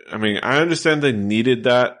 but I mean, I understand they needed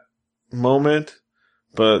that moment,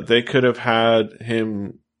 but they could have had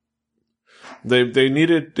him, they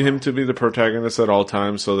needed him to be the protagonist at all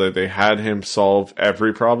times so that they had him solve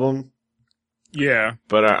every problem. Yeah.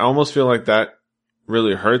 But I almost feel like that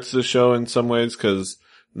really hurts the show in some ways, cause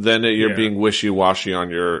then you're being wishy-washy on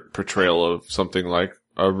your portrayal of something like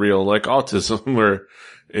a real, like, autism, where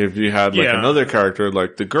if you had, like, another character,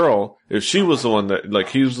 like the girl, if she was the one that, like,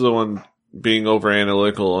 he was the one being over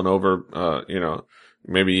analytical and over, you know,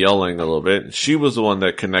 maybe yelling a little bit. She was the one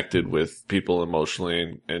that connected with people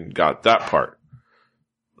emotionally and got that part.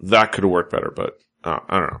 That could have worked better, but I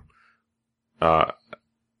don't know.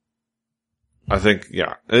 I think,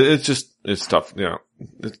 yeah, it's tough. You know,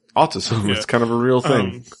 autism is kind of a real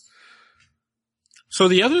thing. So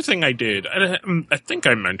the other thing I did, I think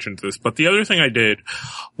I mentioned this, but the other thing I did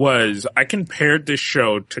was I compared this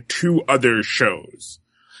show to 2 other shows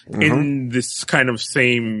in this kind of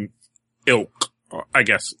same ilk, I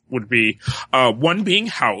guess would be, one being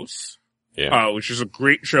House, which is a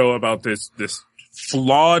great show about this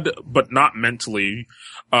flawed, but not mentally,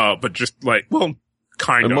 but just like, well,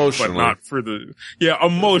 kind of, but not for the,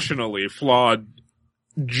 emotionally flawed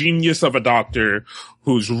genius of a doctor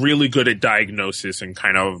who's really good at diagnosis and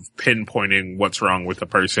kind of pinpointing what's wrong with the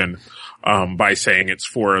person, by saying it's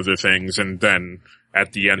 4 other things and then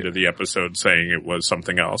at the end of the episode saying it was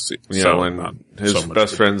something else. Yeah, so when his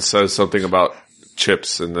best friend says something about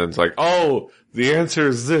chips and then it's like, oh, the answer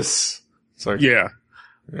is this. It's like, yeah.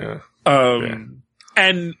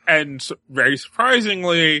 And very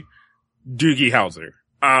surprisingly, Doogie Howser.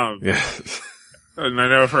 And I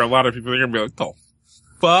know for a lot of people, they're gonna be like, the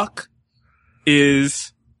fuck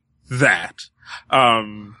is that?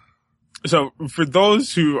 So for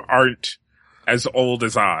those who aren't as old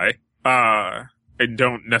as I, and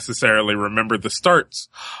don't necessarily remember the starts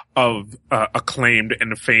of, acclaimed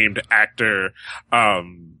and famed actor, oh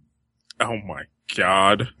my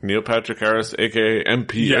god. Neil Patrick Harris, aka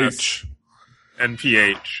NPH. Yes.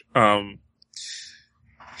 NPH.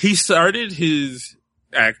 He started his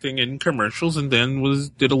acting in commercials and then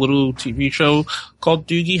did a little TV show called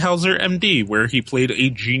Doogie Howser MD, where he played a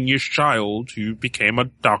genius child who became a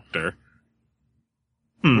doctor.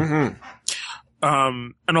 And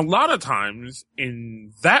a lot of times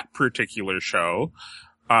in that particular show,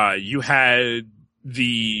 you had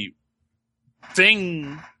the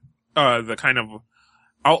thing, the kind of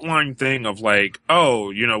outline thing of like, oh,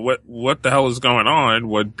 you know, what the hell is going on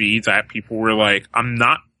would be that people were like, I'm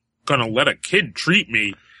not gonna let a kid treat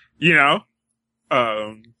me, you know?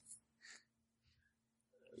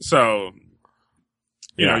 So,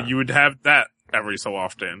 you know, you would have that every so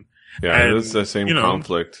often. Yeah, and it's the same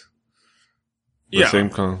conflict.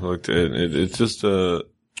 Same conflict. It's just,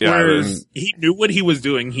 whereas he knew what he was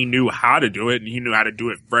doing, he knew how to do it, and he knew how to do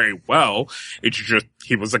it very well. It's just,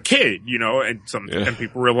 he was a kid, you know, and and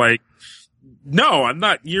people were like, no, I'm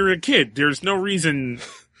not, you're a kid. There's no reason,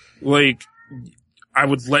 like, I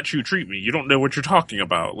would let you treat me. You don't know what you're talking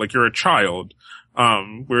about. Like, you're a child.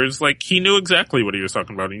 Whereas, like, he knew exactly what he was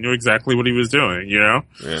talking about. He knew exactly what he was doing, you know?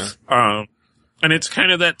 Yeah. And it's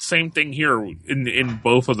kind of that same thing here in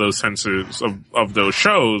both of those senses of those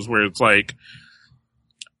shows, where it's like,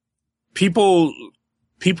 people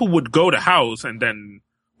would go to House and then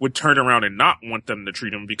would turn around and not want them to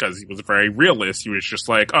treat him because he was very realist. He was just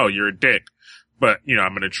like, oh, you're a dick, but, you know,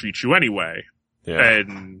 I'm going to treat you anyway. Yeah.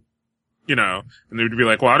 And, you know, and they would be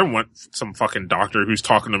like, well, I don't want some fucking doctor who's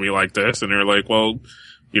talking to me like this. And they're like, well,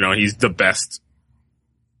 you know, he's the best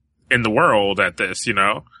in the world at this, you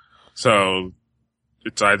know? So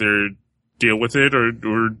it's either deal with it or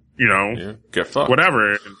you know, get fucked.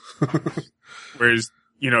 Whatever. Whereas,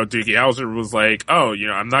 you know, Doogie Howser was like, oh, you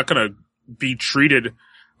know, I'm not gonna be treated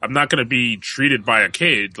by a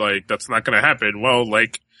kid. Like, that's not gonna happen. Well,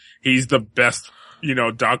 like, he's the best, you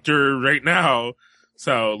know, doctor right now.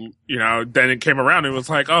 So, you know, then it came around and it was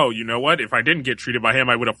like, oh, you know what? If I didn't get treated by him,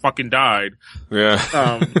 I would have fucking died.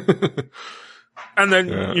 Yeah. And then,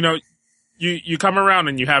 you know, you come around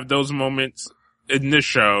and you have those moments in this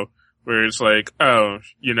show where it's like, oh,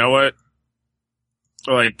 you know what?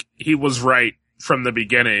 Like, he was right from the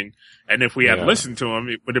beginning. And if we had listened to him,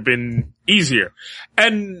 it would have been easier.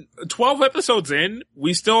 And 12 episodes in,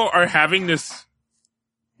 we still are having this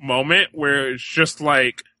moment where it's just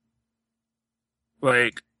like,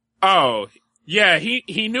 oh, yeah,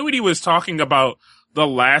 he knew what he was talking about the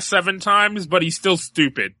last 7 times, but he's still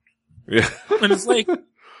stupid. Yeah. And it's like,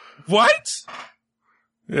 what?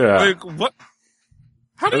 Yeah. Like, what?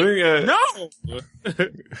 How do you know?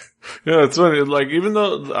 Yeah, it's funny. Like, even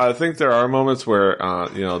though I think there are moments where,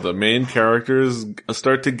 you know, the main characters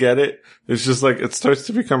start to get it, it's just like, it starts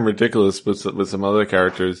to become ridiculous with some other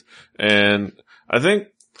characters. And I think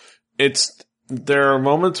there are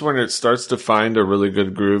moments when it starts to find a really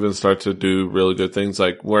good groove and start to do really good things,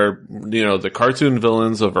 like where, you know, the cartoon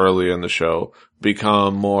villains of early in the show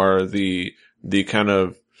become more the kind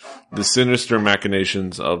of the sinister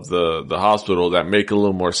machinations of the hospital that make a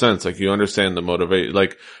little more sense. Like, you understand the motivate,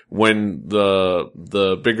 like, when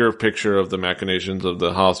the bigger picture of the machinations of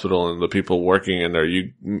the hospital and the people working in there,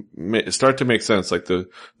 you start to make sense. Like, the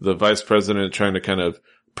vice president trying to kind of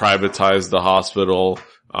privatize the hospital,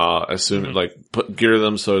 as soon, like, gear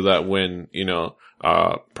them so that when,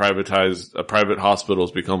 private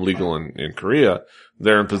hospitals become legal in Korea,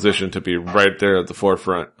 they're in position to be right there at the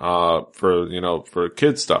forefront, for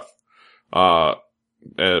kid stuff. But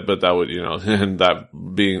that would, and that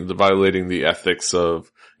being violating the ethics of,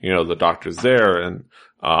 the doctors there and,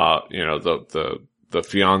 the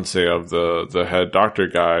fiance of the head doctor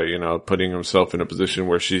guy, putting himself in a position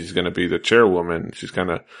where she's going to be the chairwoman. She's kind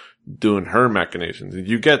of doing her machinations.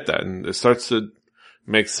 You get that, and it starts to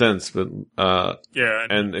make sense, but,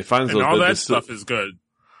 and it finds all that stuff is good.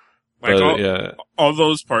 Like, all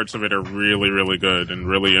those parts of it are really, really good and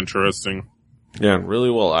really interesting. Yeah, and really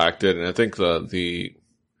well acted. And I think so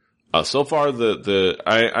far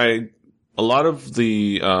a lot of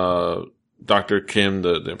the, Dr. Kim,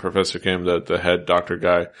 the Professor Kim, the head doctor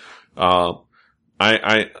guy, a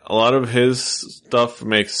lot of his stuff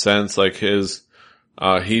makes sense. Like,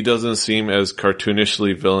 he doesn't seem as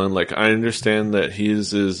cartoonishly villain. Like, I understand that he's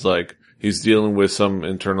dealing with some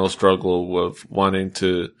internal struggle of wanting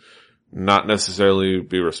to not necessarily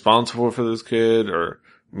be responsible for this kid, or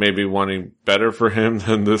maybe wanting better for him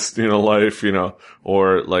than this, life,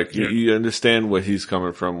 or like, you understand what he's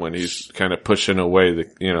coming from when he's kind of pushing away the,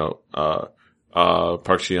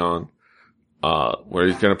 Park Ji-yeon, where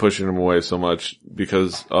he's kind of pushing him away so much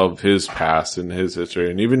because of his past and his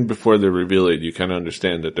history. And even before they reveal it, you kind of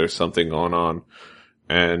understand that there's something going on,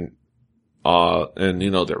 and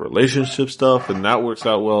their relationship stuff, and that works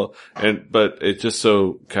out well. But it's just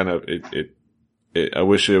so kind of, I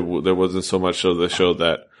wish there wasn't so much of the show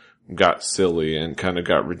that got silly and kind of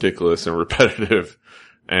got ridiculous and repetitive.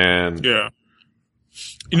 And yeah.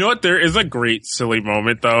 You know what? There is a great silly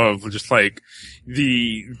moment though of just like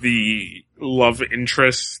the love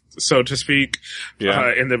interest, so to speak,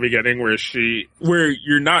 in the beginning where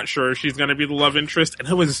you're not sure she's going to be the love interest. And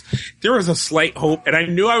there was a slight hope, and I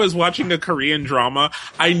knew I was watching a Korean drama.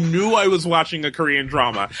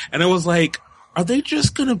 And I was like, are they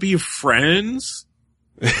just going to be friends?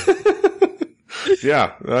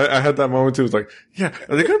 Yeah. I had that moment too. It was like, yeah,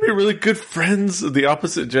 are they going to be really good friends of the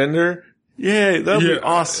opposite gender? Yay, that'd be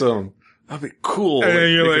awesome. That'd be cool. And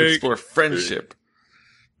they you're can like, explore friendship.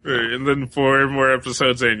 And then 4 more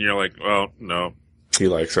episodes in, you're like, well, no. He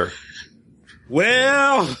likes her.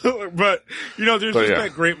 Well, but, there's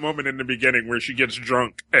that great moment in the beginning where she gets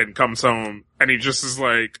drunk and comes home, and he just is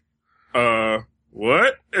like,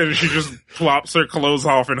 what? And she just plops her clothes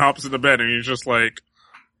off and hops in the bed, and he's just like,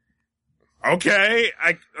 okay,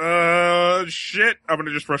 shit, I'm gonna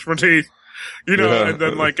just brush my teeth. And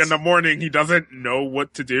then like in the morning he doesn't know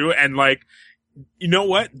what to do, and like, you know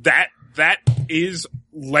what? That is,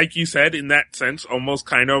 like you said, in that sense, almost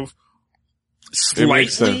kind of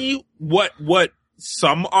slightly what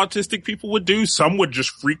some autistic people would do. Some would just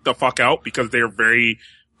freak the fuck out because they're very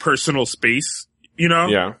personal space,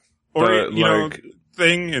 Yeah. Or,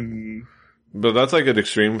 thing, and... But that's like an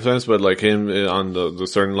extreme sense, but like him on the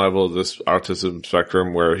certain level of this autism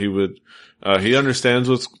spectrum where he would, he understands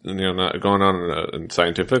what's, not going on in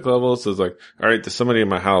scientific levels. So it's like, all right, there's somebody in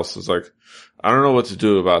my house. It's like, I don't know what to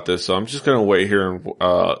do about this, so I'm just gonna wait here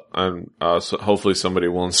and so hopefully somebody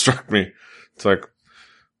will instruct me. It's like,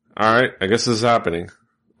 all right, I guess this is happening.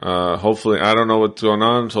 Hopefully, I don't know what's going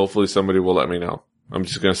on, so hopefully somebody will let me know. I'm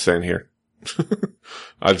just gonna stand here.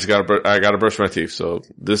 I gotta brush my teeth. So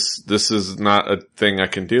this is not a thing I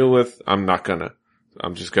can deal with. I'm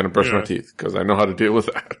just gonna brush my teeth because I know how to deal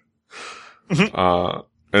with that.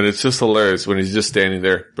 And it's just hilarious when he's just standing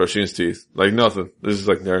there brushing his teeth like nothing. This is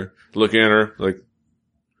like there looking at her like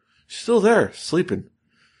she's still there sleeping.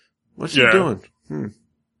 What's she doing?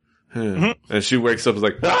 And she wakes up and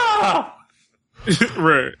is like, ah!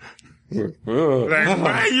 Right. Like,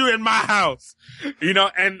 why are you in my house?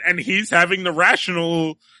 And he's having the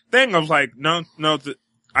rational thing of like, no,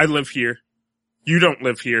 I live here. You don't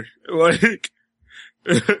live here. Like,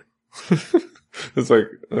 it's like,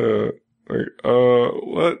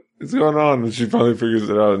 what is going on? And she finally figures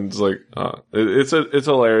it out, and it's like, it's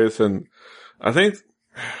hilarious. And I think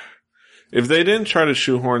if they didn't try to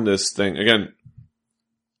shoehorn this thing again,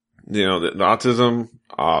 the autism,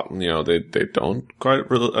 they don't quite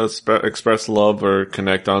really express love or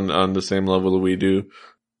connect on the same level that we do.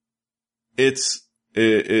 I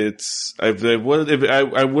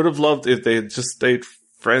would have loved if they had just stayed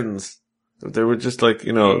friends. If they were just like,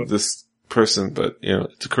 this person, but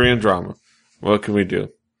it's a Korean drama. What can we do?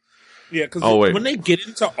 Yeah, because when they get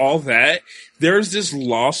into all that, there's this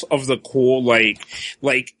loss of the cool, like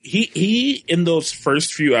he in those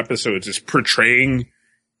first few episodes is portraying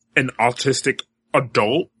an autistic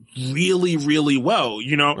adult really, really well,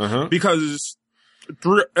 you know, because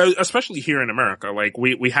especially here in America, like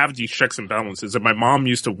we have these checks and balances, and my mom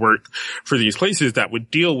used to work for these places that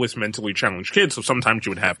would deal with mentally challenged kids. So sometimes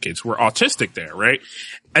you would have kids who were autistic there, right?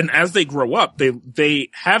 And as they grow up, they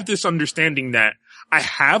have this understanding that I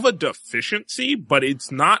have a deficiency, but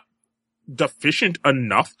it's not deficient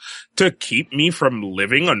enough to keep me from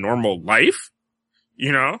living a normal life,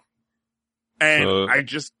 you know? And I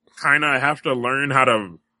just kind of have to learn how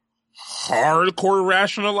to hardcore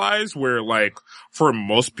rationalize where, like, for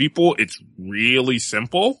most people, it's really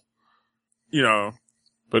simple, you know?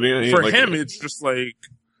 But for him, it's just like,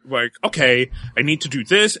 okay, I need to do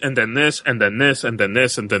this, and then this, and then this, and then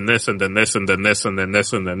this, and then this, and then this, and then this, and then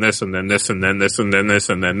this, and then this, and then this, and then this, and then this,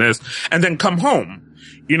 and then this, and then come home,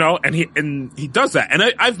 you know? And he does that. And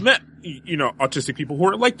I've met, you know, autistic people who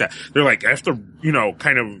are like that. They're like, I have to, you know,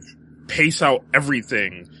 kind of pace out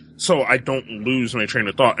everything so I don't lose my train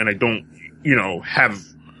of thought, and I don't, you know, have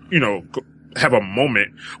a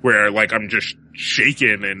moment where, like, I'm just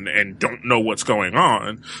shaken and don't know what's going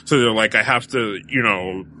on. So they're like, I have to, you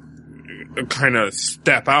know, kind of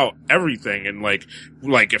step out everything. And like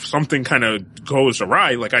if something kind of goes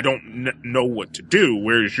awry, like, I don't know what to do.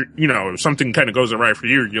 Whereas, you know, if something kind of goes awry for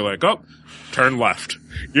you, you're like, oh, turn left,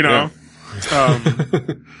 you know? Yeah.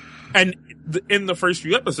 And in the first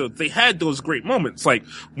few episodes, they had those great moments, like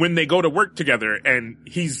when they go to work together and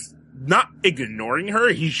he's not ignoring her,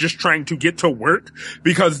 he's just trying to get to work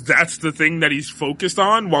because that's the thing that he's focused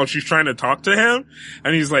on while she's trying to talk to him.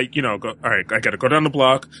 And he's like, you know, all right, I gotta go down the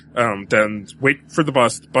block, then wait for the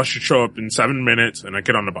bus. The bus should show up in 7 minutes, and I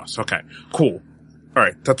get on the bus. Okay, cool. All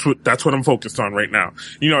right, that's what I'm focused on right now.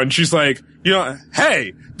 You know, and she's like, you know,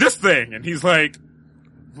 hey, this thing. And he's like,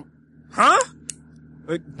 huh?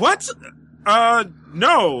 Like, what?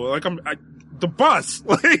 No, like, the bus,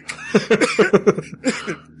 like.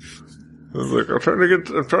 I was like, I'm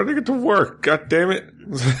trying to get to work. God damn it.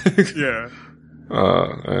 Yeah.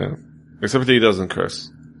 Except that he doesn't curse.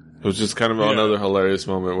 It was just kind of another hilarious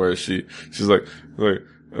moment where she's like,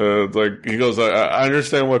 he goes, I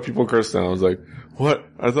understand why people curse now. I was like, what?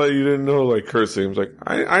 I thought you didn't know, like, cursing. I was like,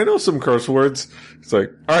 I know some curse words. It's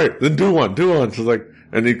like, alright, then do one. She's like,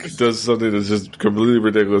 and he does something that's just completely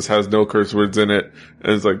ridiculous, has no curse words in it,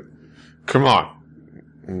 and it's like, come on.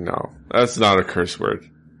 No, that's not a curse word.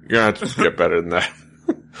 You're gonna have to get better than that.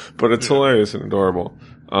 But it's hilarious and adorable.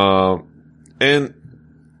 And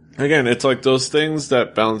again, it's like those things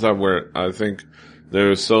that balance out where I think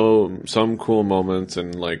there's some cool moments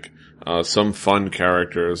and like, some fun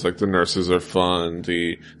characters, like the nurses are fun,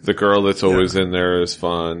 the girl that's always in there is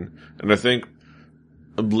fun. And I think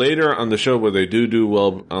later on the show, where they do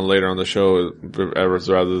well later on the show,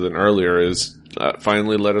 rather than earlier, is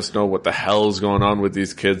finally let us know what the hell is going on with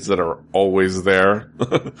these kids that are always there.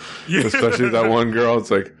 Especially that one girl.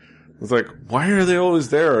 It's like, why are they always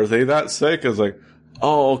there? Are they that sick? It's like,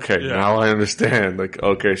 oh, okay, now I understand. Like,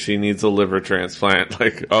 okay, she needs a liver transplant.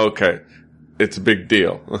 Like, okay, it's a big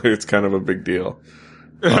deal. It's kind of a big deal.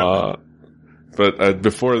 But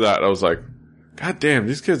before that, I was like, God damn,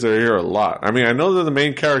 these kids are here a lot. I mean, I know they're the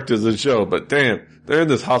main characters of the show, but damn, they're in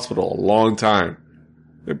this hospital a long time.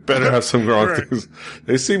 They better have some wrong things.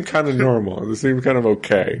 They seem kind of normal. They seem kind of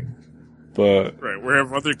okay. But right,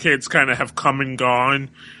 where other kids kind of have come and gone,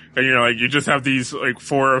 and you know, like, you just have these like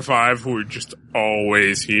 4 or 5 who are just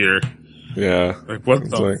always here. Yeah. Like, what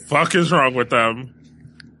the fuck is wrong with them?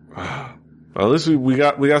 Well, at least we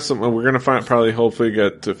got some. We're gonna hopefully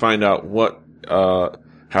get to find out what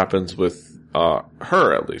happens with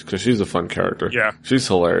her, at least, because she's a fun character. Yeah, she's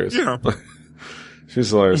hilarious. Yeah, she's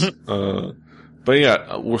hilarious. But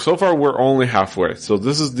yeah, so far we're only halfway. So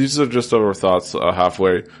these are just our thoughts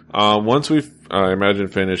halfway. Once we imagine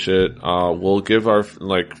finish it, we'll give our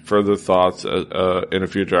like further thoughts in a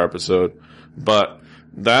future episode. But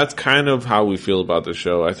that's kind of how we feel about the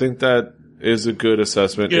show. I think that is a good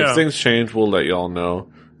assessment. If things change, we'll let y'all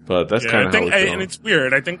know. But that's kind of how we feel. And it's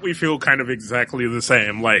weird. I think we feel kind of exactly the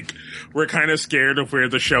same. Like, we're kind of scared of where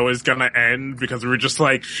the show is gonna end because we're just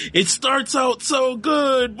like, it starts out so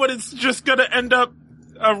good, but it's just gonna end up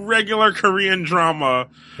a regular Korean drama.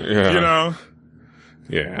 Yeah. You know?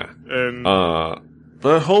 Yeah. And,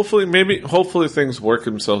 but hopefully things work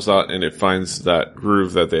themselves out and it finds that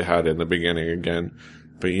groove that they had in the beginning again.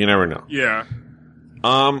 But you never know. Yeah.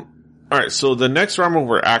 Alright, so the next drama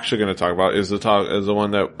we're actually going to talk about is the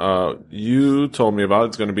one that you told me about.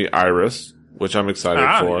 It's going to be Iris, which I'm excited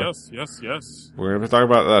for. Yes. We're going to talk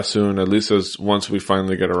about that soon, at least once we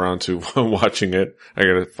finally get around to watching it. I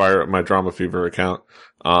got to fire up my Drama Fever account,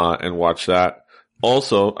 and watch that.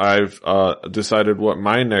 Also, I've, decided what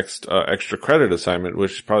my next, extra credit assignment,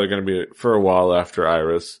 which is probably going to be for a while after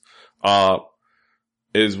Iris,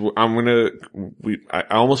 is I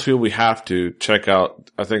almost feel we have to check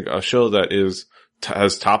out, I think, a show that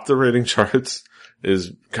has topped the rating charts,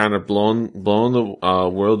 is kind of blown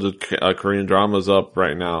the, world of Korean dramas up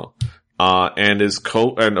right now, and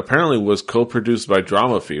and apparently was co-produced by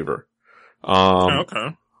Drama Fever.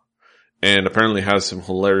 Okay. And apparently has some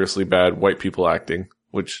hilariously bad white people acting,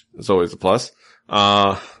 which is always a plus.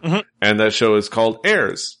 And that show is called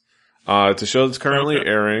Heirs. It's a show that's currently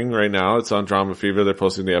airing right now. It's on Drama Fever. They're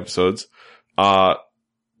posting the episodes.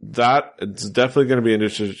 It's definitely going to be an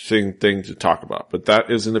interesting thing to talk about, but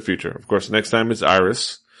that is in the future. Of course, next time is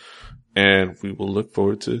Iris, and we will look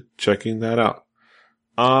forward to checking that out.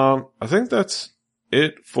 I think that's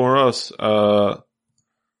it for us.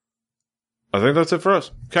 I think that's it for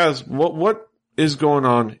us. Kaz, what is going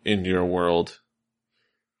on in your world?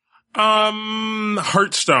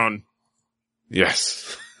 Hearthstone.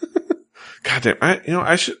 Yes. Goddamn,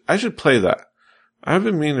 I should play that. I've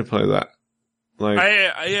been meaning to play that. Like,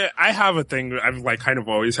 I have a thing. I've kind of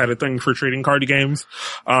always had a thing for trading card games.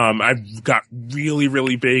 I've got really,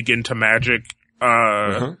 really big into Magic,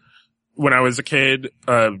 when I was a kid,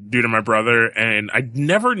 due to my brother, and I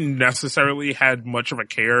never necessarily had much of a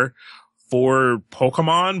care for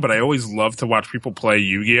Pokemon, but I always loved to watch people play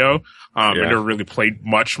Yu-Gi-Oh! I never really played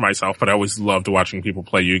much myself, but I always loved watching people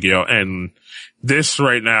play Yu-Gi-Oh! And this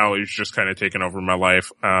right now is just kind of taking over my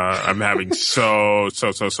life. I'm having so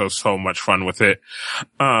much fun with it.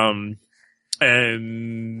 And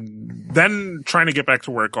then trying to get back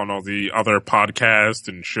to work on all the other podcasts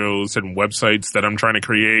and shows and websites that I'm trying to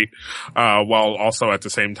create, while also at the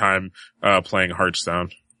same time, playing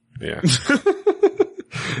Hearthstone. Yeah.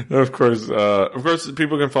 Of course,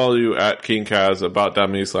 people can follow you at KingKaz,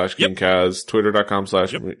 about.me/KingKaz,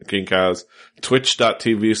 twitter.com/KingKaz,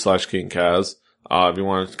 twitch.tv/KingKaz, if you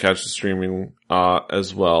want to catch the streaming,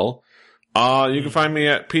 as well. You can find me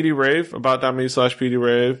at PDRave,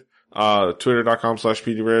 about.me/PDRave,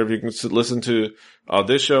 twitter.com/PDRave. You can listen to,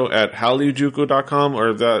 this show at howlyujuku.com, or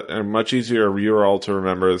a much easier URL to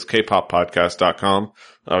remember is kpoppodcast.com.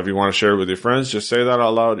 If you want to share it with your friends, just say that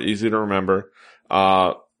out loud, easy to remember.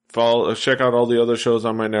 Check out all the other shows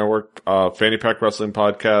on my network, Fanny Pack Wrestling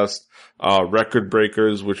Podcast, Record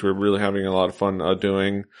Breakers, which we're really having a lot of fun,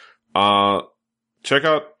 doing. Check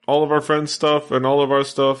out all of our friends' stuff and all of our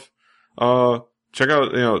stuff. Check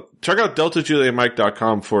out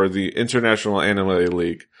DeltaJulietMike.com for the International Anime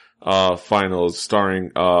League, finals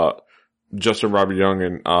starring, Justin Robert Young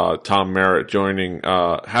and, Tom Merritt joining,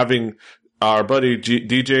 having our buddy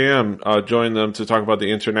DJM join them to talk about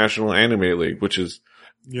the International Anime League, which is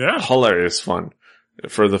hilarious fun.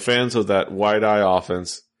 For the fans of that wide-eye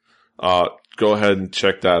offense, go ahead and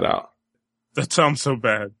check that out. That sounds so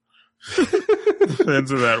bad. Fans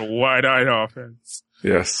of that wide-eyed offense.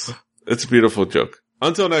 Yes. It's a beautiful joke.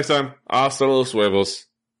 Until next time, hasta los huevos.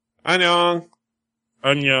 Annyeong.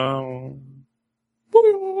 Annyeong.